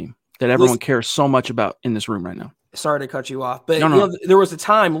bought this team that everyone cares so much about in this room right now? Sorry to cut you off, but there was a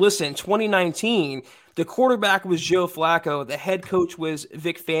time, 2019, the quarterback was Joe Flacco. The head coach was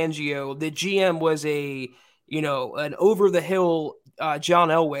Vic Fangio. The GM was an over-the-hill John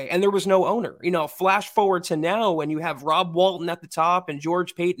Elway, and there was no owner. Flash forward to now when you have Rob Walton at the top and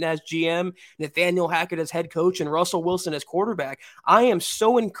George Payton as GM, Nathaniel Hackett as head coach, and Russell Wilson as quarterback. I am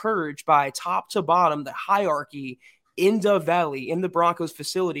so encouraged by top to bottom, the hierarchy in Dove Valley, in the Broncos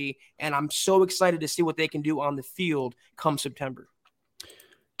facility, and I'm so excited to see what they can do on the field come September.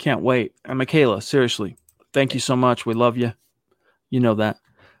 Can't wait. And Michaela, seriously, thank you so much. We love you. You know that.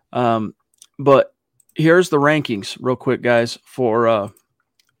 But here's the rankings real quick, guys, for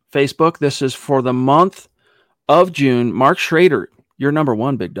Facebook. This is for the month of June. Mark Schrader, you're number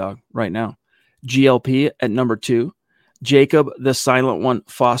one, big dog, right now. GLP at number 2. Jacob, the silent one,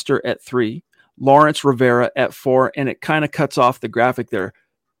 Foster at 3. Lawrence Rivera at 4, and it kind of cuts off the graphic there.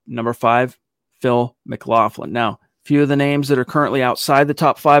 Number 5, Phil McLaughlin. Now, a few of the names that are currently outside the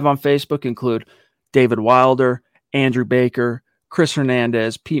top 5 on Facebook include David Wilder, Andrew Baker, Chris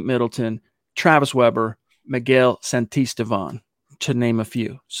Hernandez, Pete Middleton, Travis Weber, Miguel Santisteban, to name a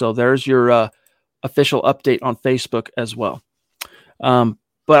few. So there's your official update on Facebook as well. But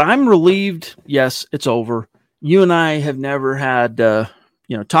I'm relieved. Yes, it's over. You and I have never had...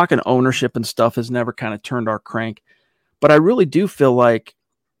 talking ownership and stuff has never kind of turned our crank. But I really do feel like,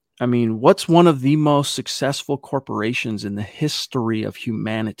 what's one of the most successful corporations in the history of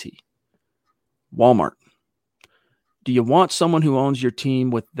humanity? Walmart. Do you want someone who owns your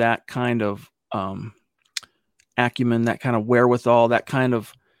team with that kind of acumen, that kind of wherewithal, that kind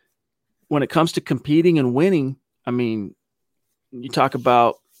of, when it comes to competing and winning, you talk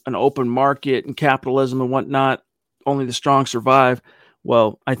about an open market and capitalism and whatnot, only the strong survive.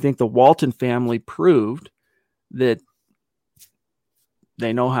 Well, I think the Walton family proved that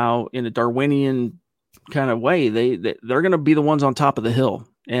they know how, in a Darwinian kind of way, they're going to be the ones on top of the hill.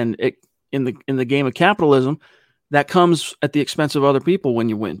 And in the game of capitalism, that comes at the expense of other people when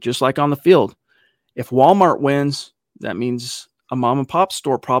you win, just like on the field. If Walmart wins, that means a mom and pop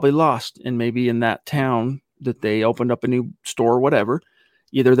store probably lost. And maybe in that town that they opened up a new store or whatever,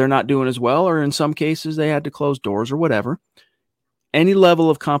 either they're not doing as well, or in some cases they had to close doors or whatever. Any level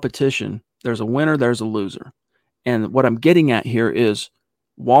of competition, there's a winner, there's a loser. And what I'm getting at here is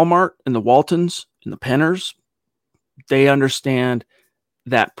Walmart and the Waltons and the Penners, they understand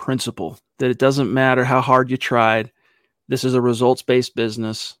that principle, that it doesn't matter how hard you tried. This is a results-based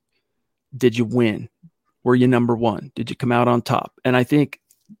business. Did you win? Were you number one? Did you come out on top? And I think,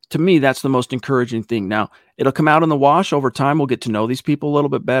 to me, that's the most encouraging thing. Now, it'll come out in the wash over time. We'll get to know these people a little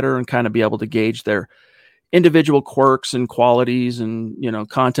bit better and kind of be able to gauge their individual quirks and qualities and,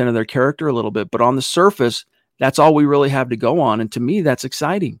 content of their character a little bit. But on the surface, that's all we really have to go on. And to me, that's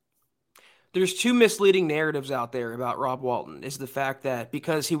exciting. There's two misleading narratives out there about Rob Walton. Is the fact that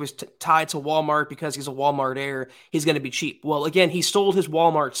because he was tied to Walmart, because he's a Walmart heir, he's going to be cheap. Well, again, he sold his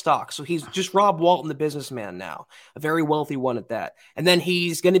Walmart stock. So he's just Rob Walton, the businessman now, a very wealthy one at that. And then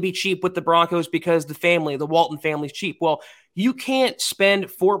he's going to be cheap with the Broncos because the Walton family's cheap. Well, you can't spend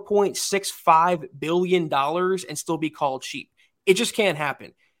 $4.65 billion and still be called cheap. It just can't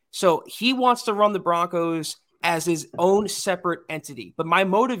happen. So he wants to run the Broncos as his own separate entity. But my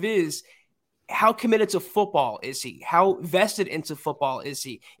motive is, how committed to football is he? How vested into football is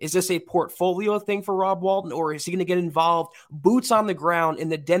he? Is this a portfolio thing for Rob Walton, or is he going to get involved, boots on the ground in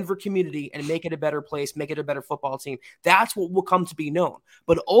the Denver community and make it a better place, make it a better football team? That's what will come to be known.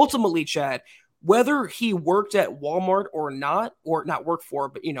 But ultimately, Chad, whether he worked at Walmart or not worked for,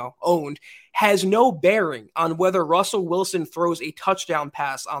 but, owned, has no bearing on whether Russell Wilson throws a touchdown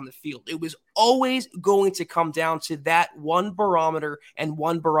pass on the field. It was always going to come down to that one barometer and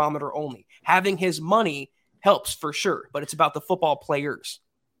one barometer only. Having his money helps for sure, but it's about the football players.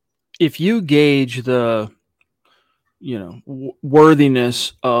 If you gauge the,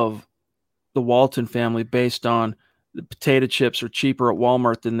 worthiness of the Walton family based on the potato chips are cheaper at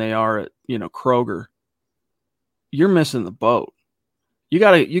Walmart than they are at, Kroger, you're missing the boat. You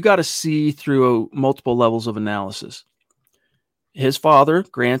gotta see through multiple levels of analysis. His father,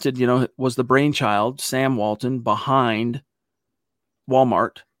 granted, was the brainchild, Sam Walton, behind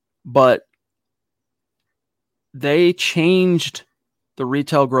Walmart, but they changed the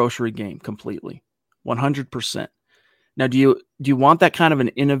retail grocery game completely, 100%. Now, do you want that kind of an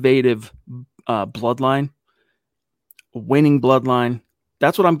innovative bloodline? Winning bloodline?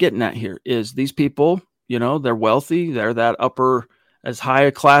 That's what I'm getting at here, is these people, they're wealthy. They're that upper, as high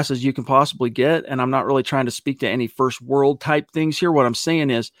a class as you can possibly get. And I'm not really trying to speak to any first world type things here. What I'm saying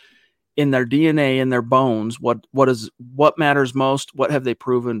is, in their DNA, in their bones, what matters most? What have they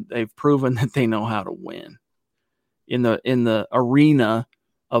proven? They've proven that they know how to win in the arena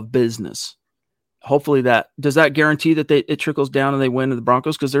of business. Hopefully does that guarantee that it trickles down and they win to the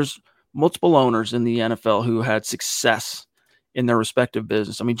Broncos? Because there's multiple owners in the NFL who had success in their respective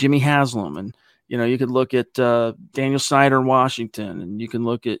business. I mean, Jimmy Haslam, and you could look at Daniel Snyder in Washington, and you can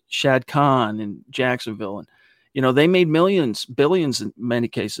look at Shad Khan in Jacksonville, and they made millions, billions in many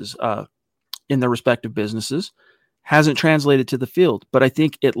cases in their respective businesses. Hasn't translated to the field, but I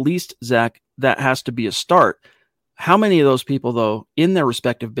think at least, Zach, that has to be a start. How many of those people, though, in their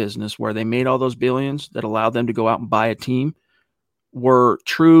respective business where they made all those billions that allowed them to go out and buy a team, were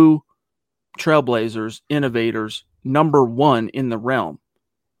true trailblazers, innovators, number one in the realm?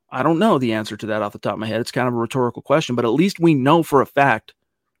 I don't know the answer to that off the top of my head. It's kind of a rhetorical question, but at least we know for a fact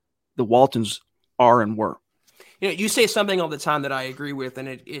the Waltons are and were. You say something all the time that I agree with,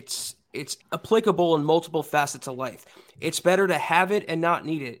 and it's applicable in multiple facets of life. It's better to have it and not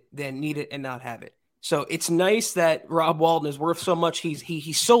need it than need it and not have it. So it's nice that Rob Walton is worth so much.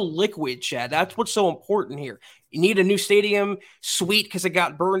 He's so liquid, Chad. That's what's so important here. You need a new stadium, sweet, because it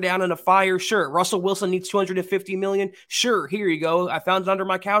got burned down in a fire. Sure. Russell Wilson needs $250 million. Sure. Here you go. I found it under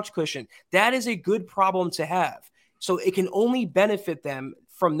my couch cushion. That is a good problem to have. So it can only benefit them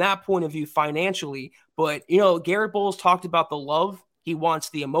from that point of view financially. But, Garrett Bowles talked about the love. He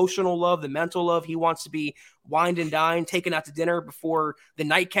wants the emotional love, the mental love. He wants to be wined and dined, taken out to dinner before the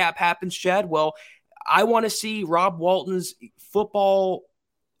nightcap happens, Chad. Well, I want to see Rob Walton's football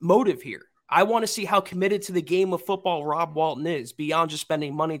motive here. I want to see how committed to the game of football Rob Walton is beyond just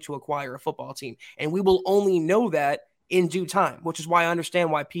spending money to acquire a football team. And we will only know that in due time, which is why I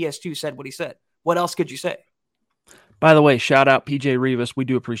understand why PS2 said what he said. What else could you say? By the way, shout out PJ Rivas. We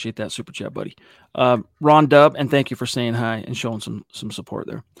do appreciate that super chat, buddy. Ron Dub, and thank you for saying hi and showing some support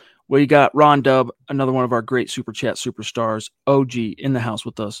there. We got Ron Dub, another one of our great super chat superstars, OG, in the house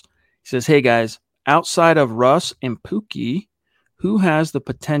with us. He says, hey guys, outside of Russ and Pookie, who has the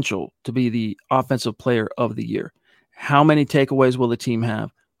potential to be the offensive player of the year? How many takeaways will the team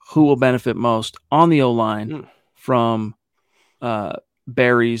have? Who will benefit most on the O-line from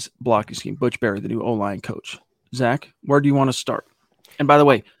Barry's blocking scheme? Butch Barry, the new O-line coach. Zach, where do you want to start? And by the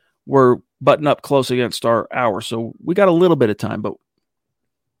way, we're butting up close against our hour, so we got a little bit of time. But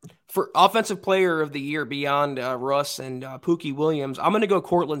for offensive player of the year beyond Russ and Pookie Williams, I'm going to go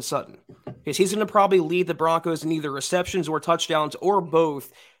Courtland Sutton, because he's going to probably lead the Broncos in either receptions or touchdowns or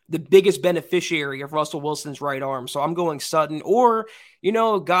both the biggest beneficiary of Russell Wilson's right arm. So I'm going Sutton, or,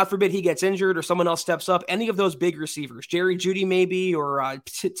 God forbid he gets injured or someone else steps up, any of those big receivers, Jerry Jeudy maybe, or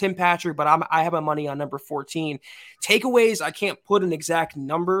Tim Patrick, but I have my money on number 14. Takeaways, I can't put an exact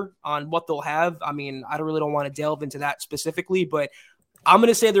number on what they'll have. I mean, I really don't want to delve into that specifically, but I'm going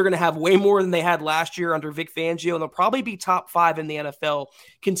to say they're going to have way more than they had last year under Vic Fangio, and they'll probably be top 5 in the NFL,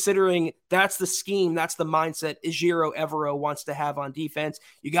 considering that's the scheme, that's the mindset Ejiro Evero wants to have on defense.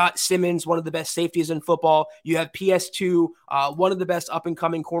 You got Simmons, one of the best safeties in football. You have PS2, one of the best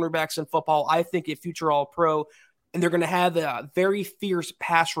up-and-coming cornerbacks in football, I think a future All-Pro, and they're going to have a very fierce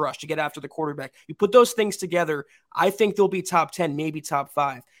pass rush to get after the quarterback. You put those things together, I think they'll be top 10, maybe top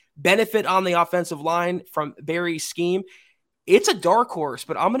 5. Benefit on the offensive line from Barry's scheme. It's a dark horse,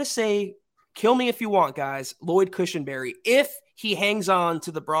 but I'm going to say, kill me if you want, guys, Lloyd Cushenberry, if he hangs on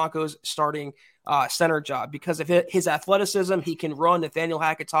to the Broncos starting center job, because of his athleticism, he can run. Nathaniel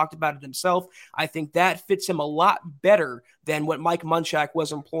Hackett talked about it himself. I think that fits him a lot better than what Mike Munchak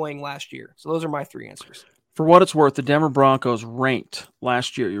was employing last year. So those are my 3 answers. For what it's worth, the Denver Broncos ranked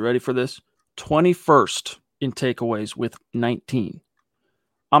last year, you ready for this? 21st in takeaways with 19.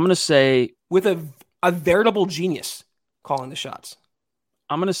 I'm going to say, with a veritable genius calling the shots,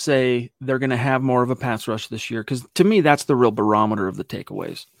 I'm going to say they're going to have more of a pass rush this year, because to me, that's the real barometer of the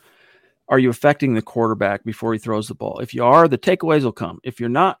takeaways. Are you affecting the quarterback before he throws the ball? If you are, the takeaways will come. If you're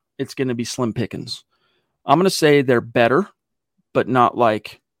not, it's going to be slim pickings. I'm going to say they're better, but not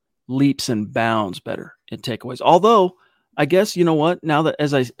like leaps and bounds better in takeaways. Although, I guess, you know what? Now that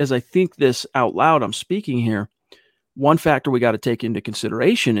as I think this out loud, I'm speaking here, one factor we got to take into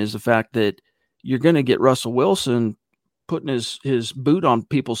consideration is the fact that you're going to get Russell Wilson putting his boot on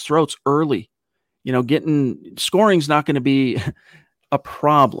people's throats early. Scoring's not going to be a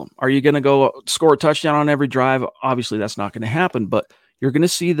problem. Are you going to go score a touchdown on every drive? Obviously, that's not going to happen, but you're going to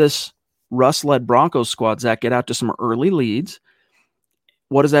see this Russ-led Broncos squad, Zach, get out to some early leads.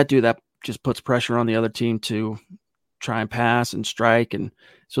 What does that do? That just puts pressure on the other team to try and pass and strike. And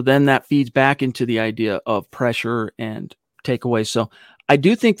so then that feeds back into the idea of pressure and takeaways. So I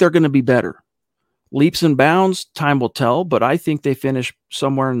do think they're going to be better. Leaps and bounds, time will tell, but I think they finish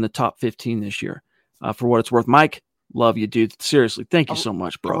somewhere in the top 15 this year. For what it's worth, Mike, love you, dude. Seriously, thank you so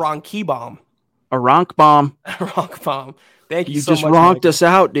much, bro. A Ronk bomb. A Ronk bomb. Ronk bomb. Thank you so much. You just ronked us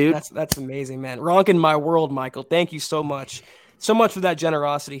out, dude. That's amazing, man. Ronk in my world, Michael. Thank you so much. So much for that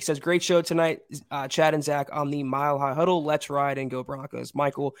generosity. He says, great show tonight, Chad and Zach on the Mile High Huddle. Let's ride and go Broncos.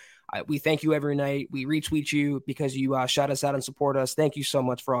 Michael, we thank you every night. We retweet you because you shout us out and support us. Thank you so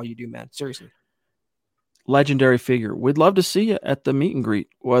much for all you do, man. Seriously. Legendary figure. We'd love to see you at the meet and greet,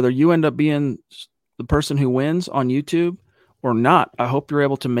 whether you end up being the person who wins on YouTube or not. I hope you're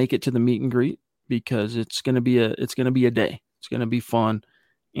able to make it to the meet and greet, because it's going to be a day. It's going to be fun.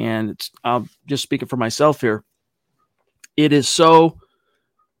 And I'm just speaking for myself here. It is so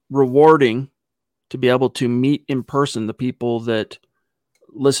rewarding to be able to meet in person the people that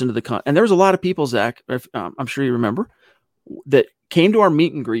listen to the content. And there's a lot of people, Zach, I'm sure you remember, that came to our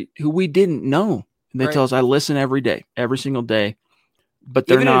meet and greet who we didn't know. And they tell us, I listen every day, every single day, but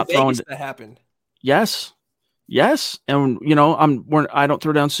they're not throwing. That happened. Yes. And I don't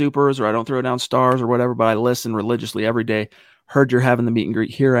throw down supers, or I don't throw down stars or whatever, but I listen religiously every day. Heard you're having the meet and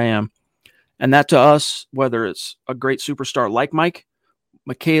greet. Here I am. And that to us, whether it's a great superstar like Mike,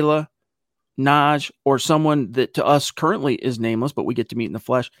 Michaela, Naj, or someone that to us currently is nameless, but we get to meet in the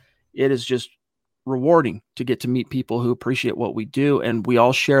flesh, it is just rewarding to get to meet people who appreciate what we do. And we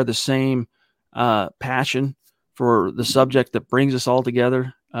all share the same passion for the subject that brings us all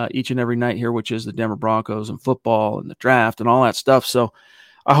together each and every night here, which is the Denver Broncos and football and the draft and all that stuff. So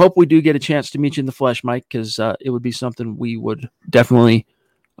I hope we do get a chance to meet you in the flesh, Mike, because it would be something we would definitely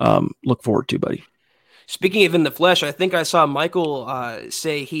look forward to, buddy. Speaking of in the flesh, I think I saw Michael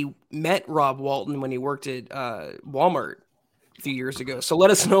say he met Rob Walton when he worked at Walmart a few years ago. So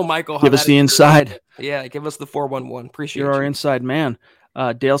let us know, Michael. Give us the inside. Yeah, give us the 411. Appreciate You're our inside man.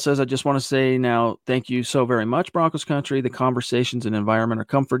 Dale says, I just want to say now, thank you so very much, Broncos country. The conversations and environment are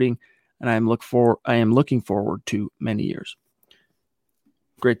comforting, and I am looking forward to many years.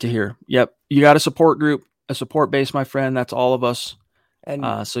 Great to hear. Yep. You got a support group, a support base, my friend. That's all of us.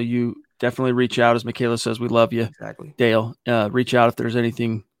 And so you definitely reach out. As Michaela says, we love you. Exactly. Dale, reach out if there's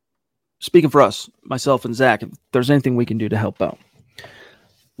anything, speaking for us, myself and Zach, if there's anything we can do to help out,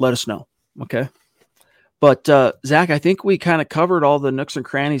 let us know. Okay. But Zach, I think we kind of covered all the nooks and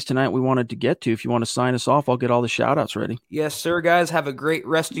crannies tonight we wanted to get to. If you want to sign us off, I'll get all the shout outs ready. Yes, sir, guys. Have a great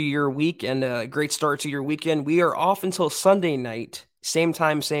rest of your week and a great start to your weekend. We are off until Sunday night Same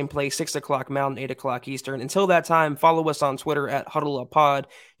time, same place, 6 o'clock Mountain, 8 o'clock Eastern. Until that time, follow us on Twitter at HuddleUpPod.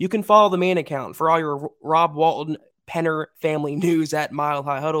 You can follow the main account for all your Rob Walton Penner family news at Mile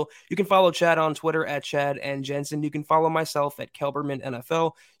High Huddle. You can follow Chad on Twitter at Chad and Jensen. You can follow myself at Kelberman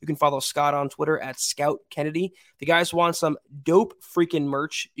NFL. You can follow Scott on Twitter at Scout Kennedy. The guys want some dope freaking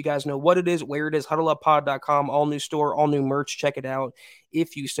merch. You guys know what it is, where it is, huddleuppod.com, all new store, all new merch. Check it out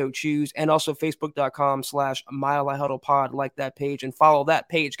if you so choose. And also facebook.com/Mile High Huddle Pod. Like that page and follow that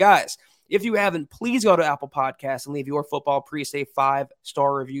page. Guys, if you haven't, please go to Apple Podcasts and leave your football pre-save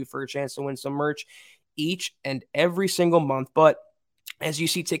 5-star review for a chance to win some merch each and every single month. But as you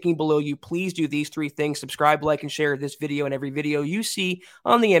see ticking below you, please do these 3 things: subscribe, like, and share this video and every video you see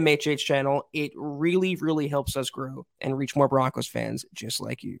on the MHH channel. It really, really helps us grow and reach more Broncos fans just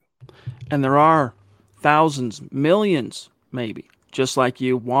like you. And there are thousands, millions, maybe, just like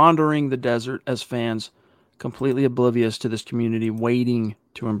you, wandering the desert as fans, completely oblivious to this community, waiting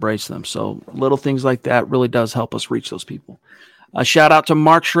to embrace them. So little things like that really does help us reach those people. A shout out to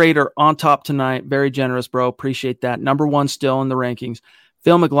Mark Schrader on top tonight. Very generous, bro. Appreciate that. Number 1 still in the rankings.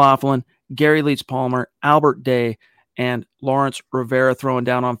 Phil McLaughlin, Gary Leeds Palmer, Albert Day, and Lawrence Rivera throwing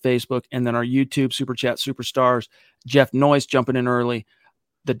down on Facebook. And then our YouTube Super Chat superstars, Jeff Noyce jumping in early,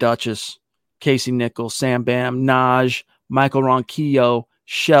 the Duchess, Casey Nichols, Sam Bam, Naj, Michael Ronquillo,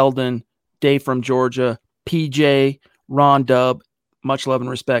 Sheldon, Dave from Georgia, PJ, Ron Dub. Much love and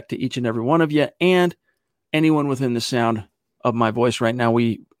respect to each and every one of you, and anyone within the sound of my voice right now.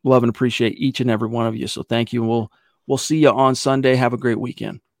 We love and appreciate each and every one of you. So thank you. And we'll see you on Sunday. Have a great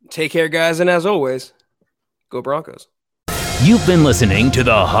weekend. Take care, guys. And as always, go Broncos. You've been listening to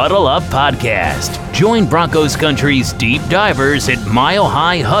the Huddle Up Podcast. Join Broncos Country's deep divers at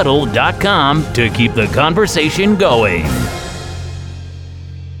milehighhuddle.com to keep the conversation going.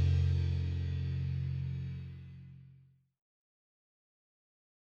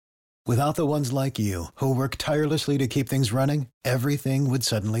 Without the ones like you, who work tirelessly to keep things running, everything would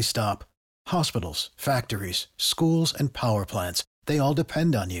suddenly stop. Hospitals, factories, schools, and power plants, they all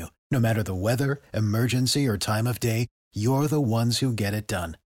depend on you. No matter the weather, emergency, or time of day, you're the ones who get it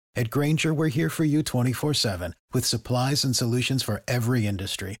done. At Grainger, we're here for you 24/7, with supplies and solutions for every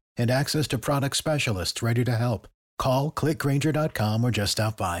industry, and access to product specialists ready to help. Call, click Grainger.com, or just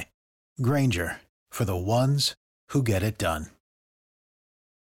stop by. Grainger, for the ones who get it done.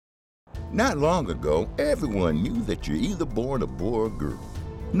 Not long ago, everyone knew that you're either born a boy or a girl.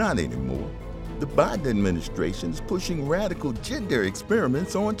 Not anymore. The Biden administration is pushing radical gender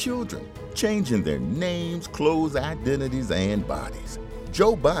experiments on children, changing their names, clothes, identities, and bodies.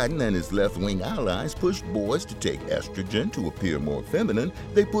 Joe Biden and his left-wing allies push boys to take estrogen to appear more feminine.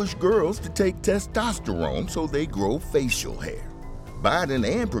 They push girls to take testosterone so they grow facial hair. Biden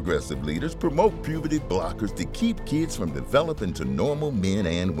and progressive leaders promote puberty blockers to keep kids from developing to normal men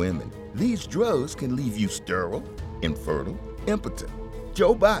and women. These drugs can leave you sterile, infertile, impotent.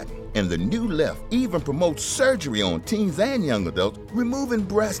 Joe Biden and the new left even promotes surgery on teens and young adults, removing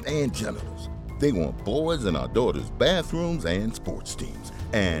breasts and genitals. They want boys in our daughters' bathrooms and sports teams.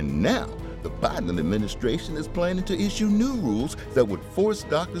 And now, the Biden administration is planning to issue new rules that would force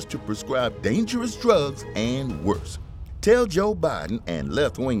doctors to prescribe dangerous drugs and worse. Tell Joe Biden and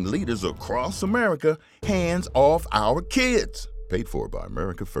left-wing leaders across America, hands off our kids. Paid for by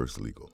America First Legal.